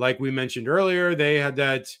 Like we mentioned earlier, they had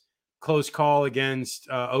that close call against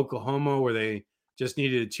Oklahoma where they just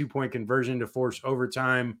needed a 2-point conversion to force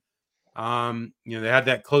overtime. They had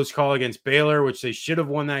that close call against Baylor, which they should have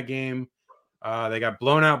won that game. They got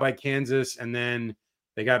blown out by Kansas, and then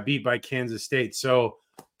they got beat by Kansas State. So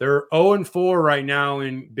they're 0-4 right now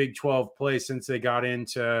in Big 12 play since they got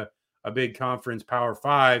into a big conference, Power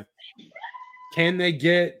 5. Can they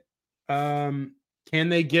get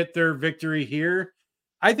their victory here?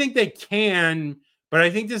 I think they can, but I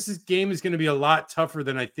think this game is going to be a lot tougher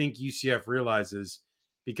than I think UCF realizes,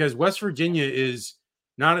 because West Virginia is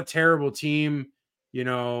not a terrible team.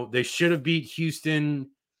 They should have beat Houston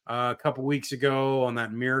a couple weeks ago on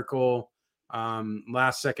that miracle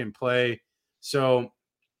last second play. So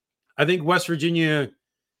I think West Virginia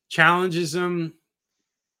challenges them,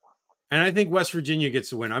 and I think West Virginia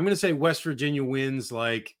gets the win. I'm going to say West Virginia wins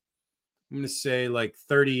like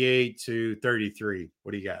 38-33.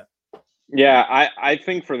 What do you got? Yeah, I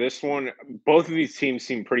think for this one, both of these teams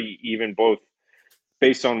seem pretty even, both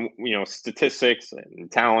based on statistics and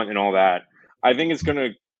talent and all that. I think it's going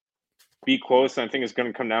to be close, and I think it's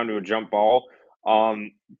going to come down to a jump ball.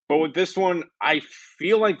 But with this one, I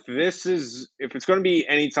feel like this is, if it's going to be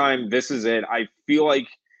anytime, this is it. I feel like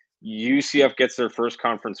UCF gets their first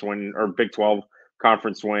conference win, or Big 12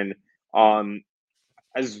 conference win.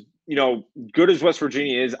 As good as West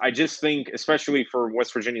Virginia is, I just think, especially for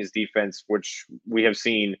West Virginia's defense, which we have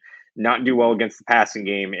seen not do well against the passing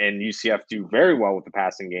game, and UCF do very well with the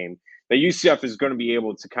passing game, that UCF is going to be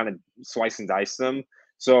able to kind of slice and dice them.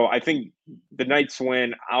 So I think the Knights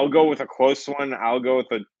win. I'll go with a close one. I'll go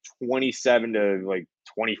with a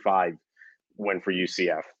 27-25 win for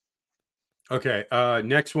UCF. Okay,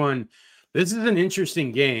 next one. This is an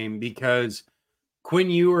interesting game because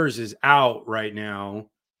Quinn Ewers is out right now,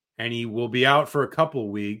 and he will be out for a couple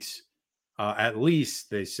weeks, at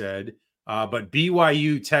least, they said. But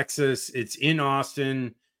BYU, Texas, it's in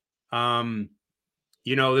Austin. This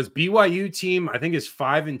BYU team, I think, is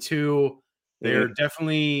 5-2. They're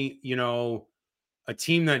definitely, a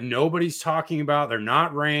team that nobody's talking about. They're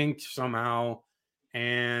not ranked somehow,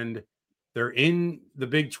 and they're in the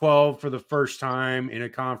Big 12 for the first time in a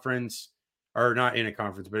conference, or not in a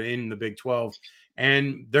conference, but in the Big 12.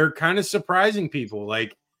 And they're kind of surprising people.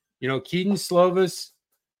 Like, Keaton Slovis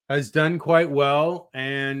has done quite well.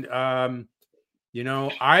 And,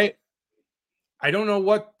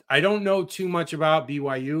 I don't know too much about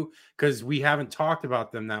BYU because we haven't talked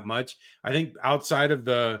about them that much. I think outside of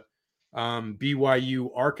the BYU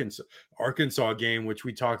Arkansas game, which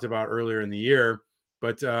we talked about earlier in the year.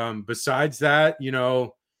 But besides that,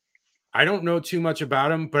 I don't know too much about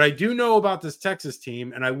them, but I do know about this Texas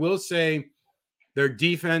team. And I will say their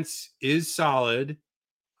defense is solid.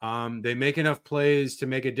 They make enough plays to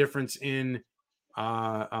make a difference in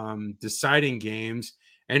deciding games.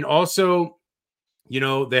 And also,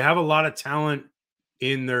 they have a lot of talent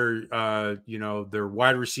in their, their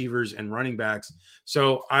wide receivers and running backs.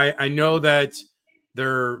 So I know that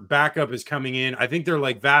their backup is coming in. I think they're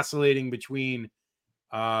like vacillating between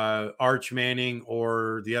Arch Manning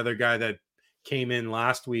or the other guy that came in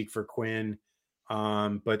last week for Quinn.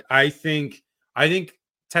 But I think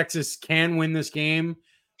Texas can win this game.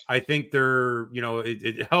 I think they're,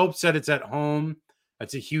 it helps that it's at home.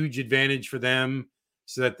 That's a huge advantage for them,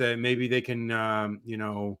 so that maybe they can,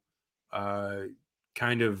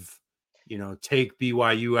 kind of, take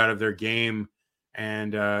BYU out of their game.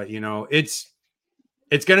 And,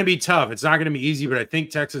 it's going to be tough. It's not going to be easy, but I think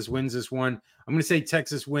Texas wins this one. I'm going to say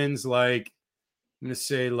Texas wins like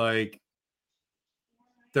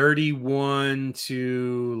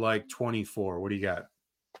 31-24. What do you got?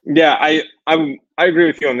 Yeah, I agree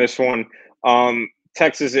with you on this one.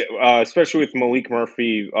 Texas, especially with Malik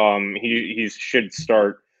Murphy, he should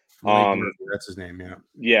start. Murphy, that's his name. Yeah.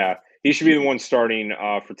 Yeah, he should be the one starting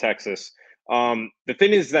for Texas. The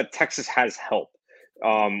thing is that Texas has help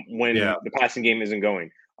when the passing game isn't going.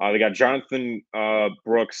 They got Jonathan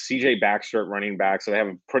Brooks, CJ Baxter at running back, so they have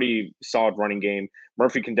a pretty solid running game.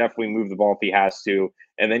 Murphy can definitely move the ball if he has to,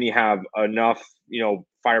 and then you have enough,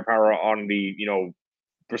 firepower on the,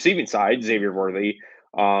 receiving side, Xavier Worthy,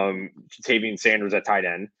 Tavian Sanders at tight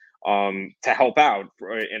end, to help out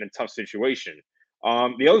in a tough situation.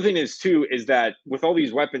 The other thing is that with all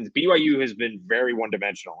these weapons, BYU has been very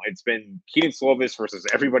one-dimensional. It's been Keaton Slovis versus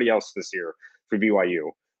everybody else this year for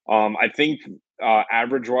BYU. I think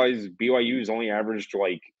average-wise, BYU has only averaged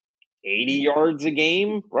like 80 yards a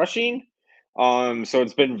game rushing. So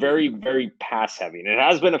it's been very, very pass-heavy, and it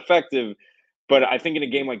has been effective. But I think in a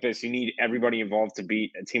game like this, you need everybody involved to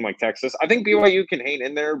beat a team like Texas. I think BYU can hang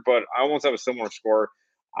in there, but I almost have a similar score.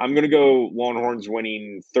 I'm going to go Longhorns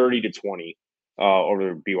winning 30-20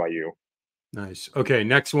 over BYU. Nice. Okay,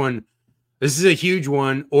 next one. This is a huge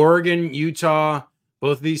one. Oregon, Utah.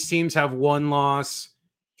 Both of these teams have one loss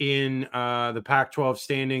in the Pac-12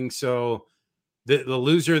 standing. So the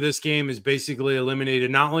loser of this game is basically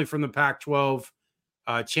eliminated not only from the Pac-12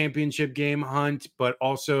 championship game hunt, but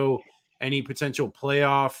also any potential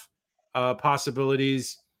playoff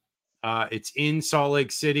possibilities. It's in Salt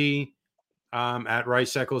Lake City at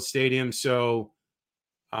Rice-Eccles Stadium. So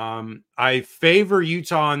I favor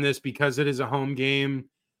Utah on this because it is a home game,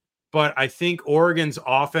 but I think Oregon's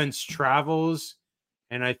offense travels,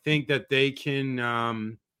 and I think that they can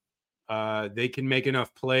make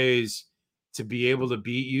enough plays to be able to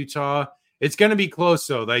beat Utah. It's going to be close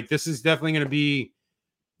though. Like this is definitely going to be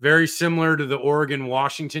very similar to the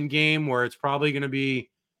Oregon-Washington game, where it's probably going to be,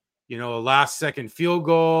 a last-second field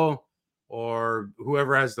goal or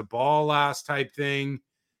whoever has the ball last type thing.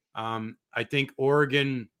 I think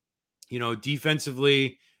Oregon,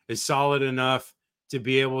 defensively is solid enough to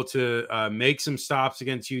be able to make some stops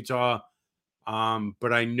against Utah.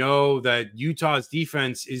 But I know that Utah's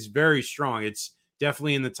defense is very strong. It's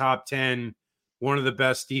definitely in the top 10, one of the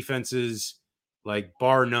best defenses, like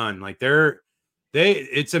bar none. Like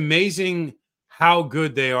it's amazing how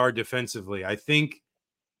good they are defensively. I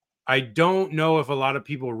don't know if a lot of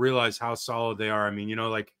people realize how solid they are. I mean,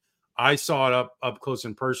 like I saw it up close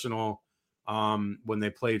and personal when they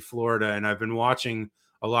played Florida, and I've been watching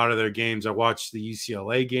a lot of their games. I watched the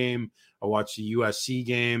UCLA game, I watched the USC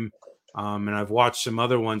game, and I've watched some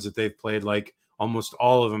other ones that they've played, like almost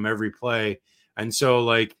all of them every play. And so,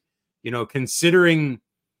 like, considering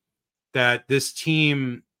that this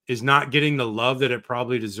team is not getting the love that it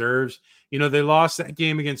probably deserves, they lost that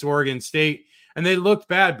game against Oregon State and they looked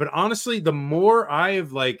bad. But honestly, the more I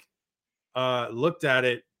have looked at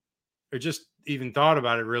it or just even thought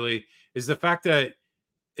about it, really, is the fact that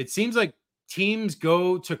it seems like teams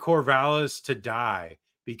go to Corvallis to die,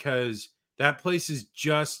 because that place is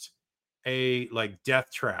just a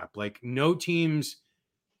death trap. Like no teams,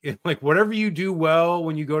 like whatever you do well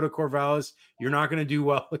when you go to Corvallis, you're not going to do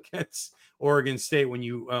well against Oregon State when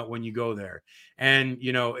you go there. And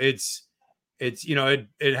it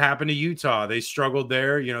happened to Utah. They struggled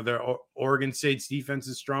there. Their Oregon State's defense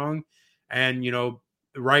is strong, and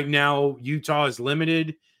right now Utah is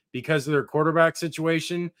limited because of their quarterback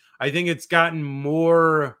situation. I think it's gotten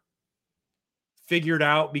more figured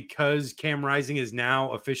out because Cam Rising is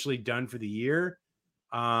now officially done for the year.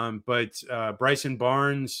 But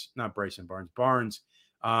Barnes,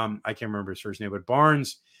 I can't remember his first name, but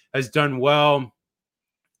Barnes has done well.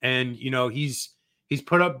 And, he's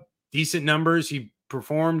put up decent numbers. He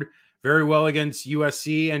performed very well against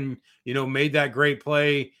USC and, made that great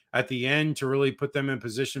play at the end to really put them in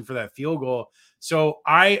position for that field goal. So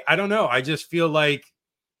I don't know. I just feel like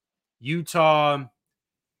Utah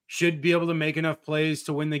should be able to make enough plays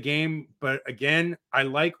to win the game. But again, I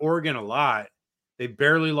like Oregon a lot. They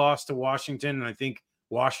barely lost to Washington, and I think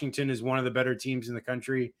Washington is one of the better teams in the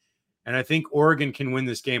country. And I think Oregon can win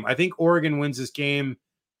this game. I think Oregon wins this game.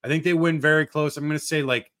 I think they win very close. I'm going to say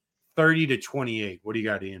 30-28. What do you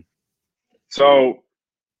got, Ian? So,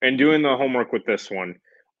 in doing the homework with this one,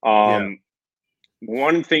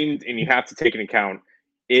 one thing, and you have to take into account,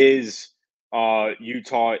 is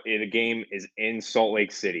Utah. The game is in Salt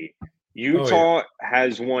Lake City. Utah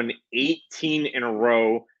has won 18 in a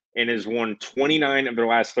row and has won 29 of their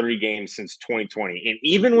last 30 games since 2020. And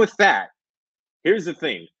even with that, here's the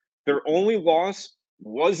thing. Their only loss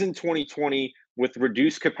was in 2020 with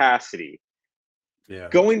reduced capacity. Yeah.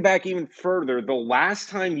 Going back even further, the last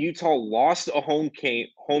time Utah lost a home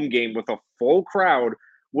game with a full crowd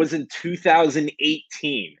was in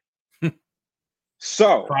 2018.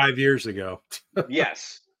 So 5 years ago.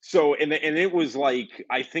 Yes. So and it was I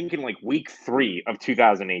think in week 3 of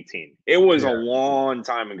 2018. It was a long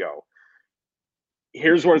time ago.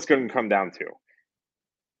 Here's what it's going to come down to.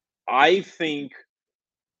 I think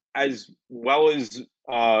as well as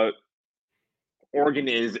Oregon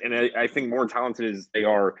is, and I think more talented as they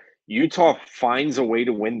are, Utah finds a way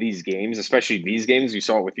to win these games, especially these games. You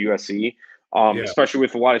saw it with USC, especially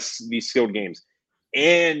with a lot of these skilled games.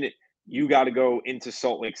 And you got to go into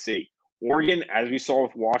Salt Lake City. Oregon, as we saw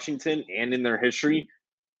with Washington and in their history,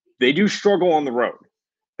 they do struggle on the road.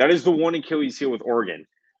 That is the one Achilles heel with Oregon.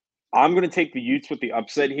 I'm going to take the Utes with the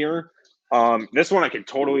upset here. This one I could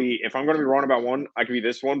totally, if I'm going to be wrong about one, I could be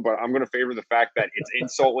this one, but I'm going to favor the fact that it's in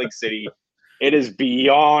Salt Lake City. It is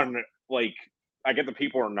beyond, I get the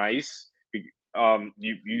people are nice.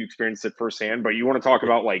 You experienced it firsthand, but you want to talk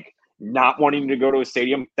about like not wanting to go to a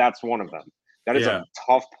stadium. That's one of them. That is a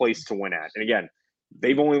tough place to win at. And again,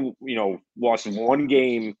 they've only lost one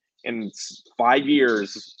game in 5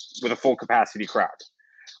 years with a full capacity crowd.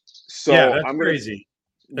 So that's crazy.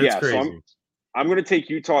 That's crazy. So I'm going to take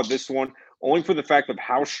Utah this one only for the fact of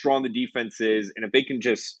how strong the defense is, and if they can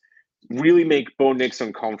just really make Bo Nix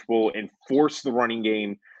uncomfortable and force the running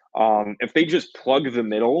game. If they just plug the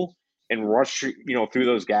middle and rush, through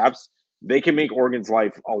those gaps, they can make Oregon's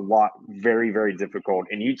life a lot very, very difficult.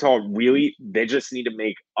 And Utah really, they just need to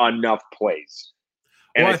make enough plays,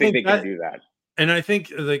 and I think they can do that. And I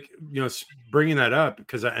think, like, bringing that up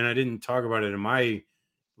because I didn't talk about it in my,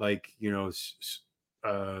 like,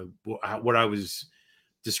 what I was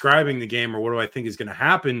describing the game or what do I think is going to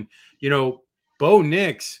happen. Bo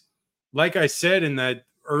Nix, like I said in that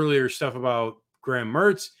earlier stuff about Graham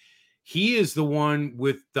Mertz, he is the one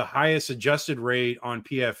with the highest adjusted rate on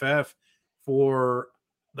PFF for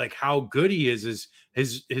like how good he is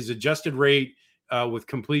his adjusted rate with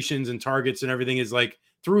completions and targets and everything is like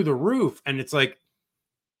through the roof. And it's like,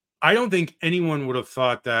 I don't think anyone would have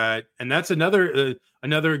thought that. And that's another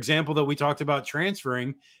example that we talked about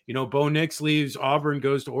transferring. Bo Nix leaves Auburn,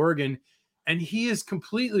 goes to Oregon, and he has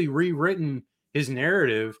completely rewritten his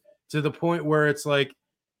narrative to the point where it's like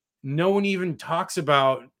no one even talks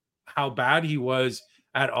about how bad he was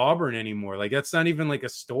at Auburn anymore. Like that's not even like a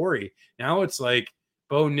story. Now it's like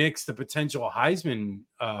Bo Nix, the potential Heisman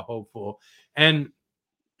hopeful. And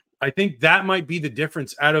I think that might be the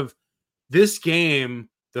difference out of this game.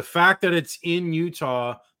 The fact that it's in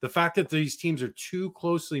Utah, the fact that these teams are too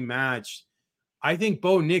closely matched, I think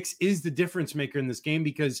Bo Nix is the difference maker in this game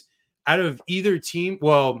because out of either team,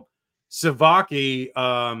 well, Savaki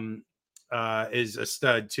is a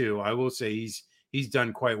stud too. I will say he's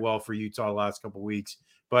done quite well for Utah the last couple of weeks.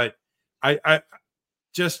 But I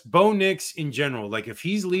just Bo Nix in general, like if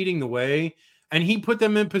he's leading the way and he put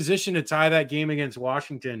them in position to tie that game against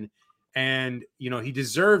Washington, and he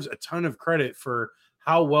deserves a ton of credit for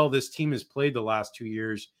how well this team has played the last 2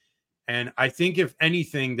 years. And I think if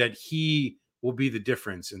anything that he will be the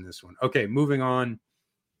difference in this one. Okay, moving on.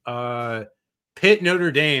 Pitt,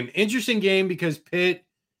 Notre Dame. Interesting game because Pitt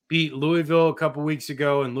beat Louisville a couple weeks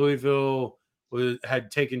ago and Louisville had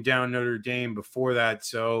taken down Notre Dame before that.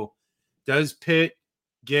 So does Pitt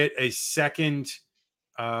get a second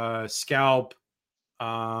scalp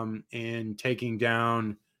in taking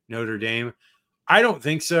down Notre Dame? I don't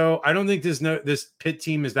think so. I don't think this Pitt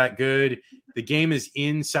team is that good. The game is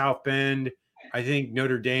in South Bend. I think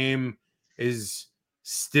Notre Dame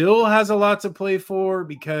still has a lot to play for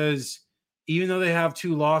because even though they have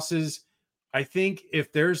 2 losses, I think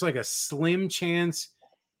if there's like a slim chance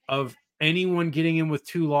of anyone getting in with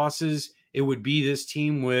 2 losses, it would be this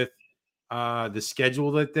team with the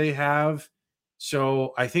schedule that they have.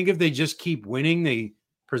 So I think if they just keep winning, they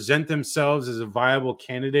present themselves as a viable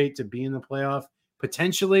candidate to be in the playoff.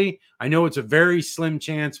 Potentially, I know it's a very slim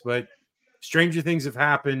chance, but stranger things have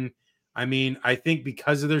happened. I mean, I think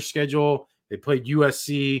because of their schedule, they played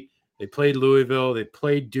USC, they played Louisville, they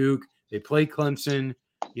played Duke, they played Clemson,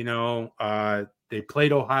 they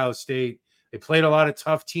played Ohio State. They played a lot of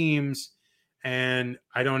tough teams, and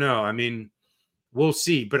I don't know. I mean, we'll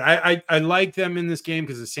see. But I like them in this game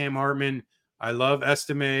because of Sam Hartman. I love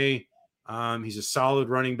Estime. He's a solid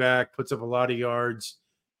running back, puts up a lot of yards.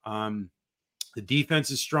 The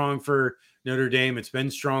defense is strong for Notre Dame. It's been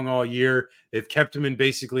strong all year. They've kept them in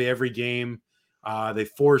basically every game. They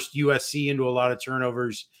forced USC into a lot of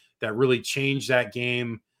turnovers that really changed that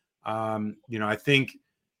game. I think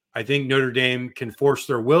Notre Dame can force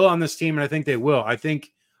their will on this team, and I think they will. I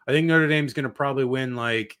think Notre Dame's going to probably win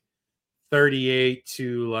like 38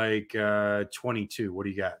 to like 22. What do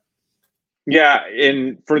you got? Yeah,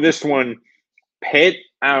 and for this one, Pitt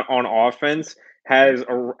on offense has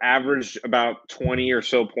averaged about 20 or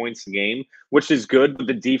so points a game, which is good, but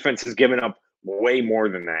the defense has given up way more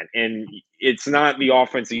than that. And it's not the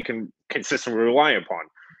offense that you can consistently rely upon.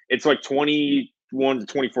 It's like 21 to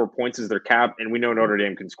 24 points is their cap, and we know Notre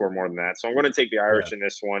Dame can score more than that. So I'm going to take the Irish in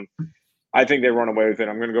this one. I think they run away with it.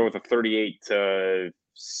 I'm going to go with a 38 to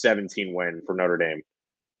 17 win for Notre Dame.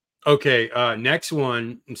 Okay, next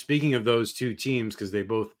one. Speaking of those 2 teams, because they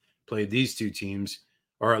both played these 2 teams,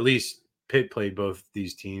 or at least Pitt played both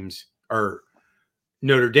these teams, or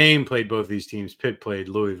Notre Dame played both these teams. Pitt played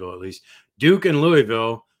Louisville, at least. Duke and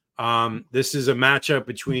Louisville. This is a matchup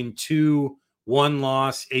between 2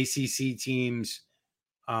 one-loss ACC teams.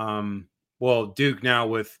 Duke now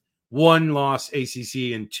with 1 loss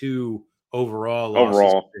ACC and 2 overall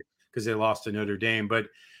losses because they lost to Notre Dame. But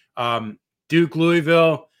Duke,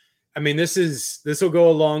 Louisville, I mean, this will go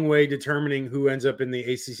a long way determining who ends up in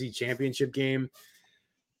the ACC championship game.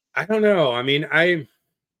 I don't know. I mean, I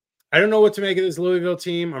don't know what to make of this Louisville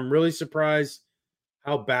team. I'm really surprised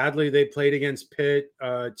how badly they played against Pitt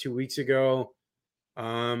 2 weeks ago.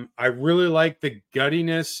 I really like the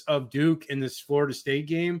guttiness of Duke in this Florida State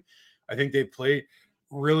game. I think they played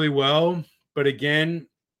really well. But again,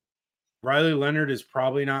 Riley Leonard is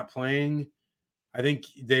probably not playing. I think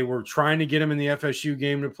they were trying to get him in the FSU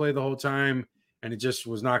game to play the whole time, and it just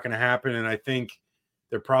was not going to happen. And I think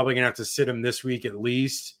they're probably going to have to sit him this week at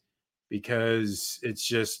least because it's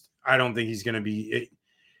just, I don't think he's going to be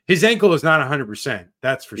 – his ankle is not 100%.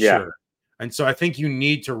 That's for sure. And so I think you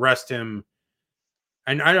need to rest him.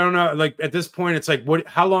 And I don't know, like at this point, it's like,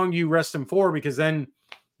 how long do you rest him for? Because then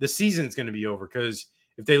the season's going to be over because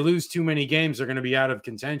if they lose too many games, they're going to be out of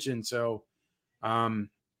contention. So I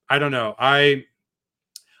don't know. I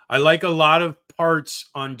like a lot of parts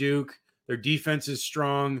on Duke. Their defense is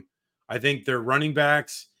strong. I think their running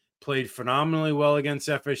backs played phenomenally well against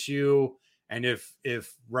FSU. And if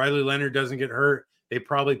Riley Leonard doesn't get hurt, they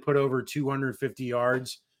probably put over 250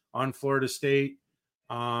 yards on Florida State.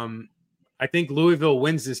 I think Louisville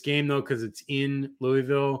wins this game, though, because it's in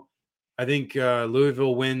Louisville. I think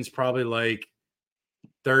Louisville wins probably like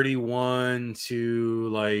 31 to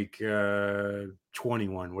like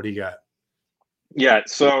 21. What do you got? Yeah,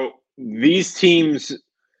 so these teams,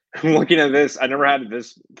 looking at this, I never had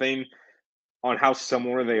this thing on how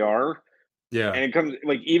similar they are. Yeah. And it comes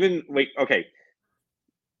like even like, okay,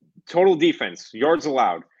 total defense, yards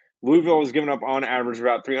allowed. Louisville was giving up on average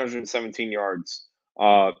about 317 yards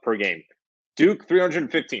per game. Duke,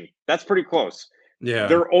 315. That's pretty close. Yeah.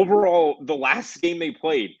 Their overall, the last game they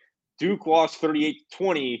played, Duke lost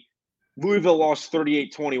 38-20. Louisville lost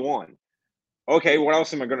 38-21. Okay, what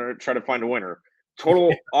else am I going to try to find a winner?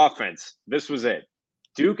 Total offense. This was it.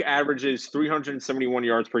 Duke averages 371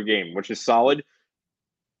 yards per game, which is solid.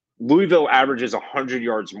 Louisville averages 100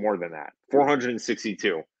 yards more than that,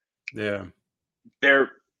 462. Yeah.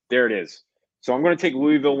 There it is. So I'm going to take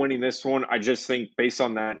Louisville winning this one. I just think based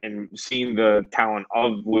on that and seeing the talent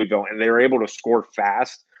of Louisville, and they're able to score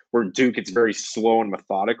fast, where Duke, it's very slow and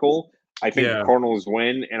methodical. I think the Cardinals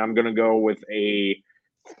win, and I'm going to go with a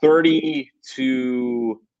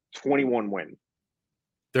 30-21 win.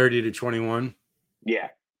 30-21? Yeah.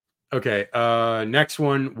 Okay. Next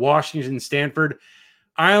one, Washington, Stanford.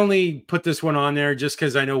 I only put this one on there just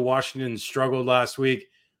because I know Washington struggled last week.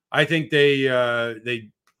 I think they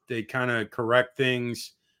kind of correct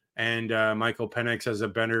things, and Michael Penix has a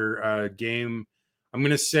better game. I'm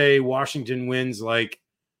going to say Washington wins like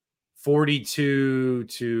 42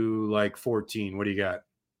 to like 14. What do you got?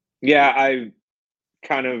 Yeah, I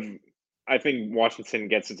think Washington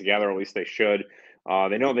gets it together. At least they should.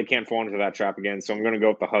 They know they can't fall into that trap again, so I'm going to go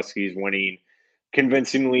with the Huskies winning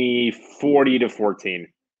convincingly 40-14.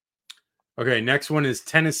 Okay, next one is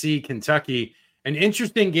Tennessee, Kentucky. An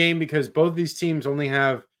interesting game because both these teams only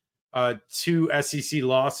have 2 SEC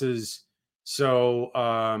losses. So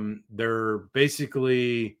they're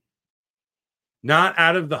basically not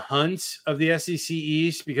out of the hunt of the SEC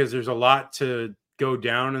East because there's a lot to go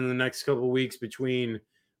down in the next couple of weeks between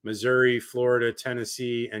Missouri, Florida,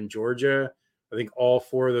 Tennessee, and Georgia. I think all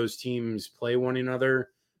 4 of those teams play one another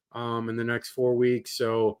in the next 4 weeks.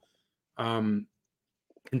 So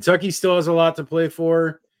Kentucky still has a lot to play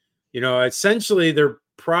for. You know, essentially they're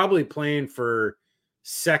probably playing for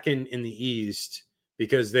second in the East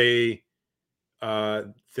because they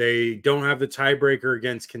don't have the tiebreaker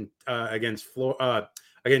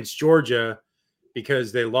against Georgia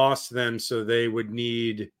because they lost them. So they would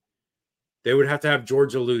have to have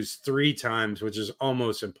Georgia lose 3 times, which is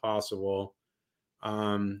almost impossible.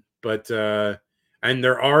 And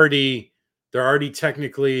they're already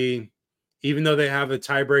technically, even though they have a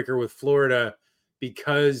tiebreaker with Florida,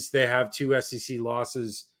 because they have 2 SEC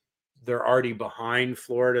losses, they're already behind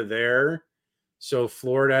Florida there. So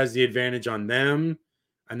Florida has the advantage on them.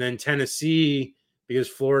 And then Tennessee, because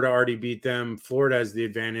Florida already beat them, Florida has the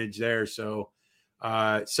advantage there. So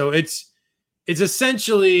it's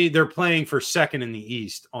essentially they're playing for second in the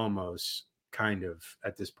East almost, kind of,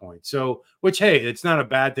 at this point. So, which, hey, it's not a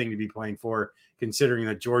bad thing to be playing for, considering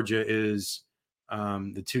that Georgia is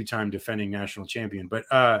the 2-time defending national champion. But,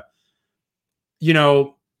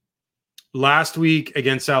 last week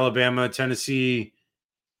against Alabama, Tennessee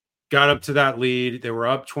got up to that lead. They were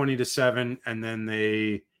up 20-7, and then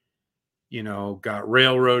they, got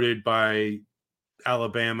railroaded by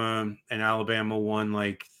Alabama, and Alabama won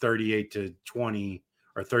like 38-20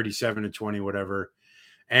 or 37-20, whatever.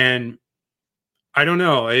 And I don't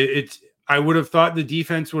know. I would have thought the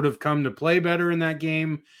defense would have come to play better in that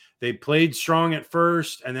game. they played strong at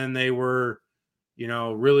first, and then they were,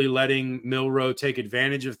 really letting Milroe take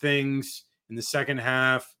advantage of things in the second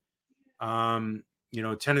half.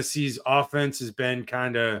 Tennessee's offense has been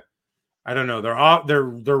kind of, I don't know. Their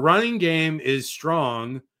running game is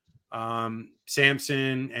strong.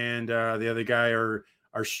 Sampson and the other guy are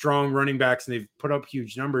strong running backs, and they've put up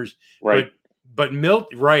huge numbers. Right. But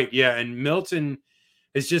Milton, right? Yeah, and Milton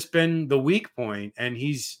has just been the weak point, and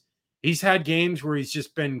he's had games where he's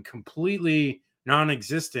just been completely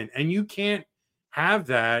non-existent, and you can't have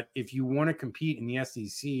that if you want to compete in the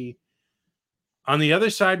SEC. On the other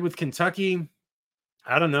side with Kentucky,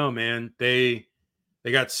 I don't know, man. They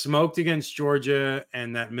got smoked against Georgia,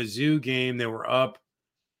 and that Mizzou game, they were up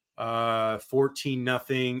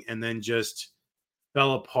 14-0, and then just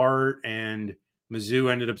fell apart, and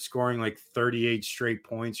Mizzou ended up scoring like 38 straight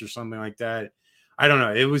points or something like that. I don't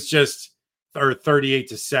know. It was just, or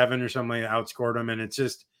 38-7 or something, outscored them. And it's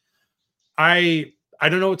just, I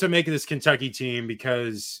don't know what to make of this Kentucky team,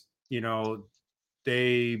 because,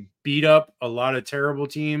 they beat up a lot of terrible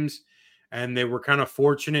teams, and they were kind of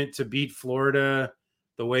fortunate to beat Florida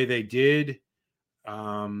the way they did.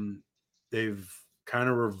 They've kind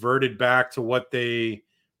of reverted back to what they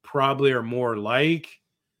probably are more like.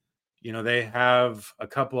 They have a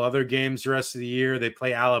couple other games the rest of the year. They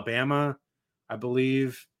play Alabama, I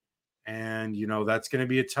believe. And, that's going to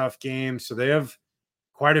be a tough game. So they have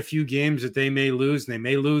quite a few games that they may lose, and they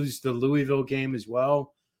may lose the Louisville game as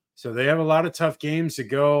well. So they have a lot of tough games to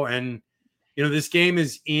go. And, this game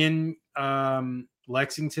is in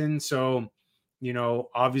Lexington. So,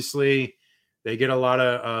 obviously they get a lot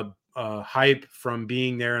of hype from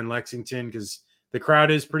being there in Lexington, because the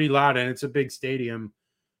crowd is pretty loud and it's a big stadium.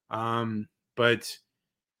 But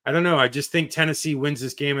I don't know. I just think Tennessee wins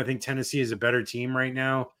this game. I think Tennessee is a better team right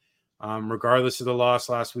now, regardless of the loss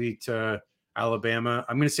last week to Alabama.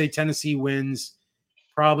 I'm going to say Tennessee wins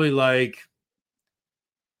probably like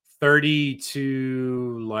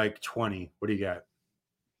 30-20. What do you got?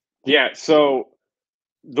 Yeah. So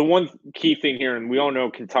the one key thing here, and we all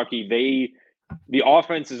know Kentucky, the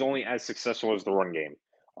offense is only as successful as the run game.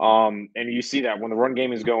 And you see that when the run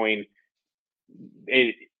game is going,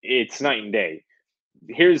 it's night and day.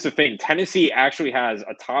 Here's the thing. Tennessee actually has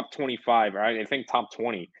a top 25, right? I think top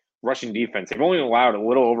 20 rushing defense. They've only allowed a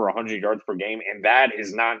little over 100 yards per game, and that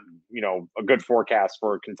is not, a good forecast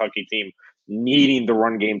for a Kentucky team needing the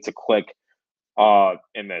run game to click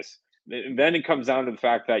in this. Then it comes down to the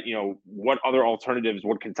fact that, what other alternatives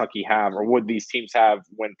would Kentucky have, or would these teams have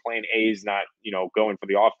when plan A is not, going for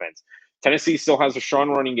the offense? Tennessee still has a strong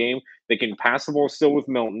running game. They can pass the ball still with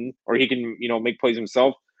Milton, or he can, make plays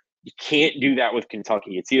himself. You can't do that with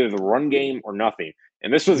Kentucky. It's either the run game or nothing.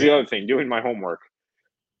 And this was the other thing, doing my homework.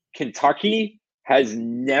 Kentucky has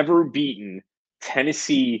never beaten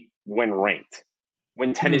Tennessee when ranked,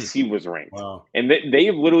 when Tennessee was ranked. Wow. And they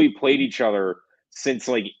have literally played each other since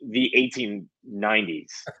like the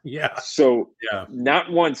 1890s. Yeah. So yeah,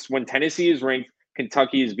 not once when Tennessee is ranked,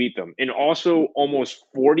 Kentucky has beat them. And also almost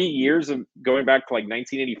 40 years of going back to like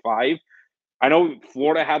 1985. I know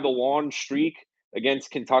Florida had the long streak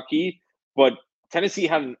against Kentucky, but Tennessee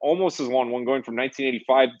had an almost as long one going from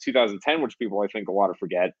 1985 to 2010, which people I think a lot of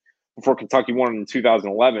forget, before Kentucky won in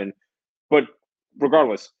 2011. But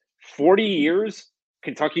regardless, 40 years,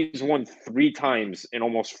 Kentucky's won 3 times in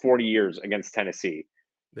almost 40 years against Tennessee.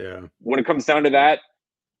 Yeah. When it comes down to that,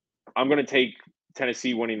 I'm going to take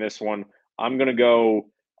Tennessee winning this one. I'm going to go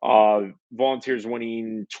Volunteers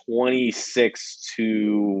winning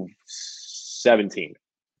 26-17.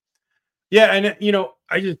 Yeah, and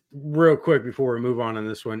I just real quick before we move on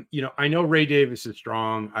this one, I know Ray Davis is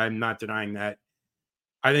strong. I'm not denying that.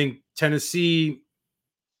 I think Tennessee,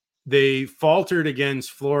 they faltered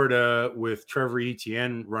against Florida with Trevor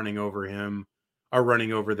Etienne running over them,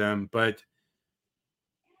 but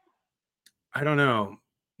I don't know.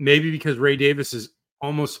 Maybe because Ray Davis is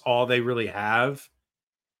almost all they really have,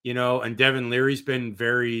 and Devin Leary's been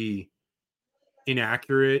very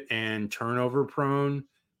inaccurate and turnover prone,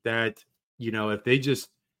 that if they just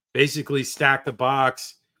basically stack the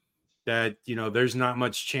box, that there's not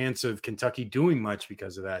much chance of Kentucky doing much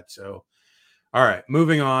because of that. So all right,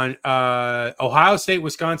 moving on. Ohio State,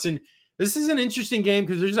 Wisconsin. This is an interesting game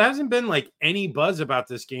because there hasn't been like any buzz about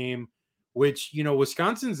this game, which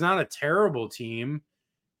Wisconsin's not a terrible team,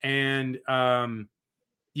 and Ohio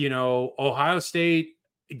State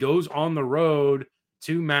goes on the road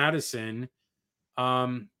to Madison.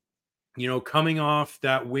 Coming off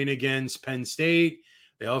that win against Penn State.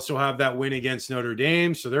 They also have that win against Notre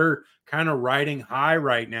Dame. So they're kind of riding high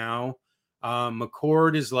right now.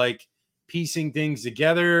 McCord is like piecing things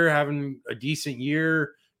together, having a decent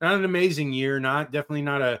year. not an amazing year, definitely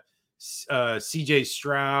not a CJ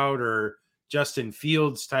Stroud or Justin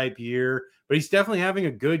Fields type year, but he's definitely having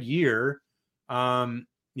a good year. The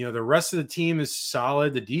rest of the team is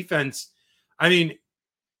solid. The defense, I mean,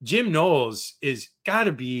 Jim Knowles is got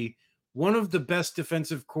to be one of the best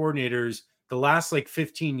defensive coordinators the last like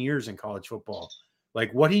 15 years in college football.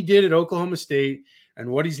 Like what he did at Oklahoma State and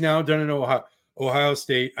what he's now done in Ohio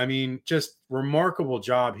State. I mean, just remarkable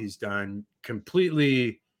job he's done.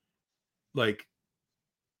 Completely like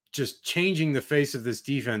just changing the face of this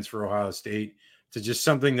defense for Ohio State to just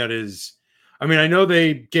something that is, I mean, I know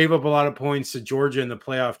they gave up a lot of points to Georgia in the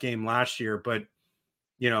playoff game last year, but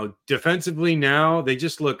defensively now they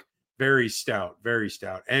just look very stout, very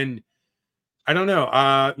stout. And I don't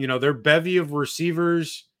know, their bevy of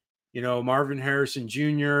receivers, Marvin Harrison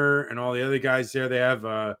Jr. and all the other guys there. They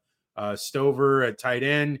have Stover at tight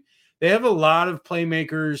end. They have a lot of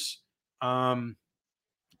playmakers. I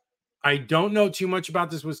don't know too much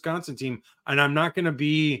about this Wisconsin team, and I'm not going to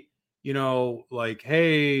be, like,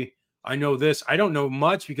 hey, I know this. I don't know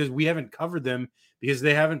much because we haven't covered them because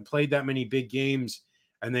they haven't played that many big games,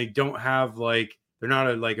 and they don't have they're not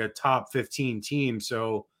a top 15 team,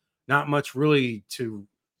 so not much really to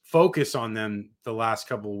focus on them the last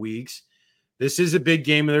couple of weeks. This is a big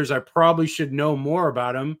game of theirs. I probably should know more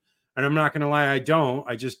about them, and I'm not going to lie, I don't.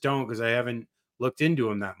 I just don't because I haven't looked into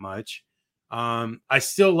them that much. I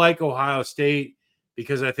still like Ohio State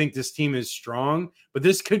because I think this team is strong, but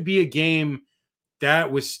this could be a game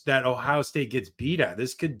that Ohio State gets beat at.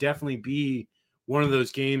 This could definitely be one of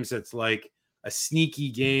those games that's like a sneaky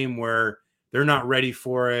game where they're not ready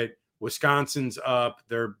for it. Wisconsin's up.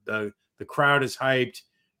 The crowd is hyped.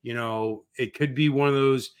 It could be one of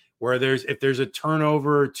those where if there's a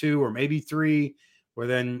turnover or two or maybe three, where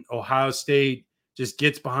then Ohio State just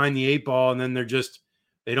gets behind the eight ball and then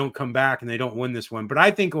they don't come back and they don't win this one. But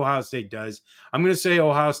I think Ohio State does. I'm going to say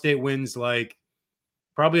Ohio State wins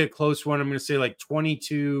probably a close one. I'm going to say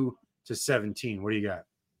 22-17. What do you got?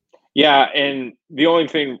 Yeah, and the only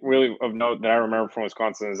thing really of note that I remember from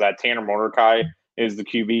Wisconsin is that Tanner Mordecai is the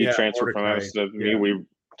QB transfer from us to me. We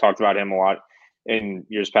talked about him a lot in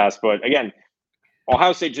years past. But again,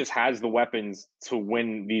 Ohio State just has the weapons to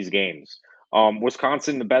win these games.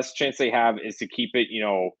 Wisconsin, the best chance they have is to keep it,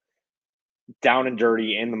 down and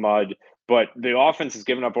dirty in the mud. But the offense has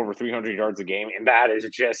given up over 300 yards a game, and that is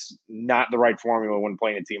just not the right formula when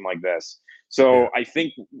playing a team like this. So I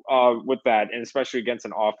think with that, and especially against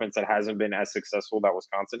an offense that hasn't been as successful that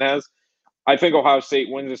Wisconsin has, I think Ohio State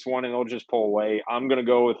wins this one and they'll just pull away. I'm going to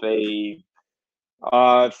go with a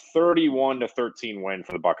 31-13 win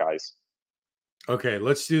for the Buckeyes. Okay,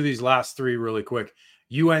 let's do these last three really quick.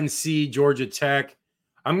 UNC, Georgia Tech.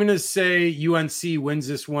 I'm going to say UNC wins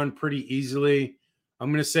this one pretty easily.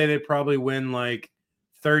 I'm going to say they probably win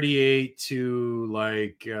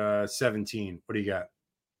 38-17. What do you got?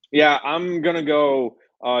 Yeah, I'm going to go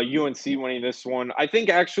UNC winning this one. I think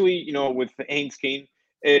actually, with Haynes King,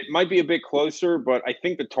 it might be a bit closer, but I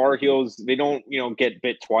think the Tar Heels, they don't, get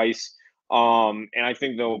bit twice. And I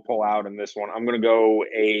think they'll pull out in this one. I'm going to go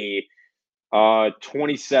a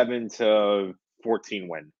 27-14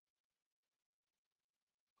 win.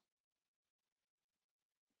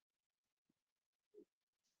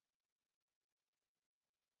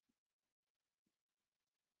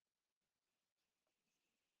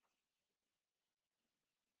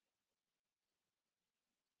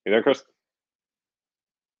 You there, Chris?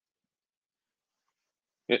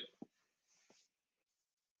 Yeah.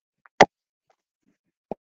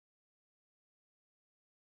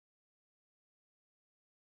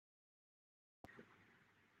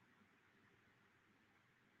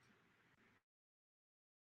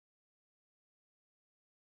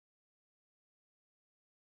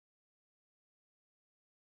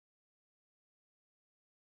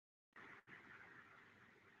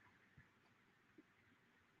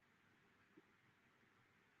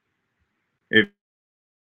 If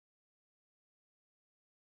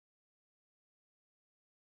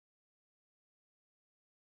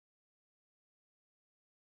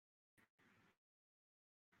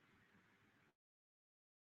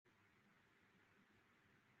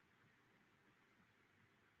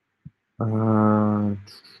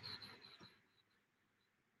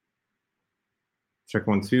check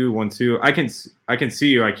 1 2 1 2. I can see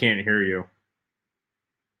you. I can't hear you.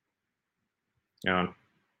 Yeah.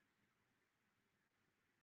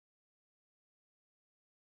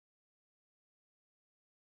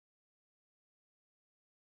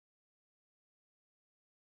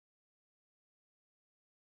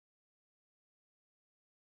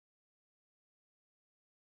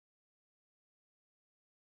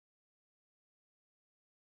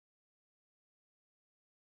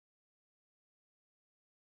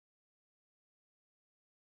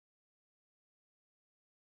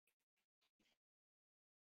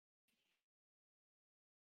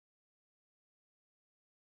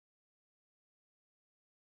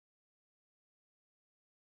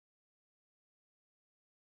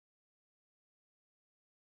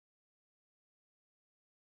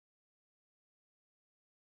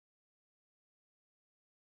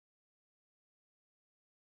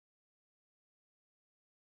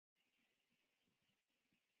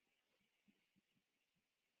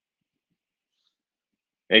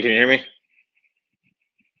 Hey, can you hear me?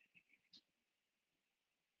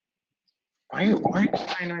 Why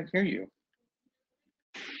can I not hear you?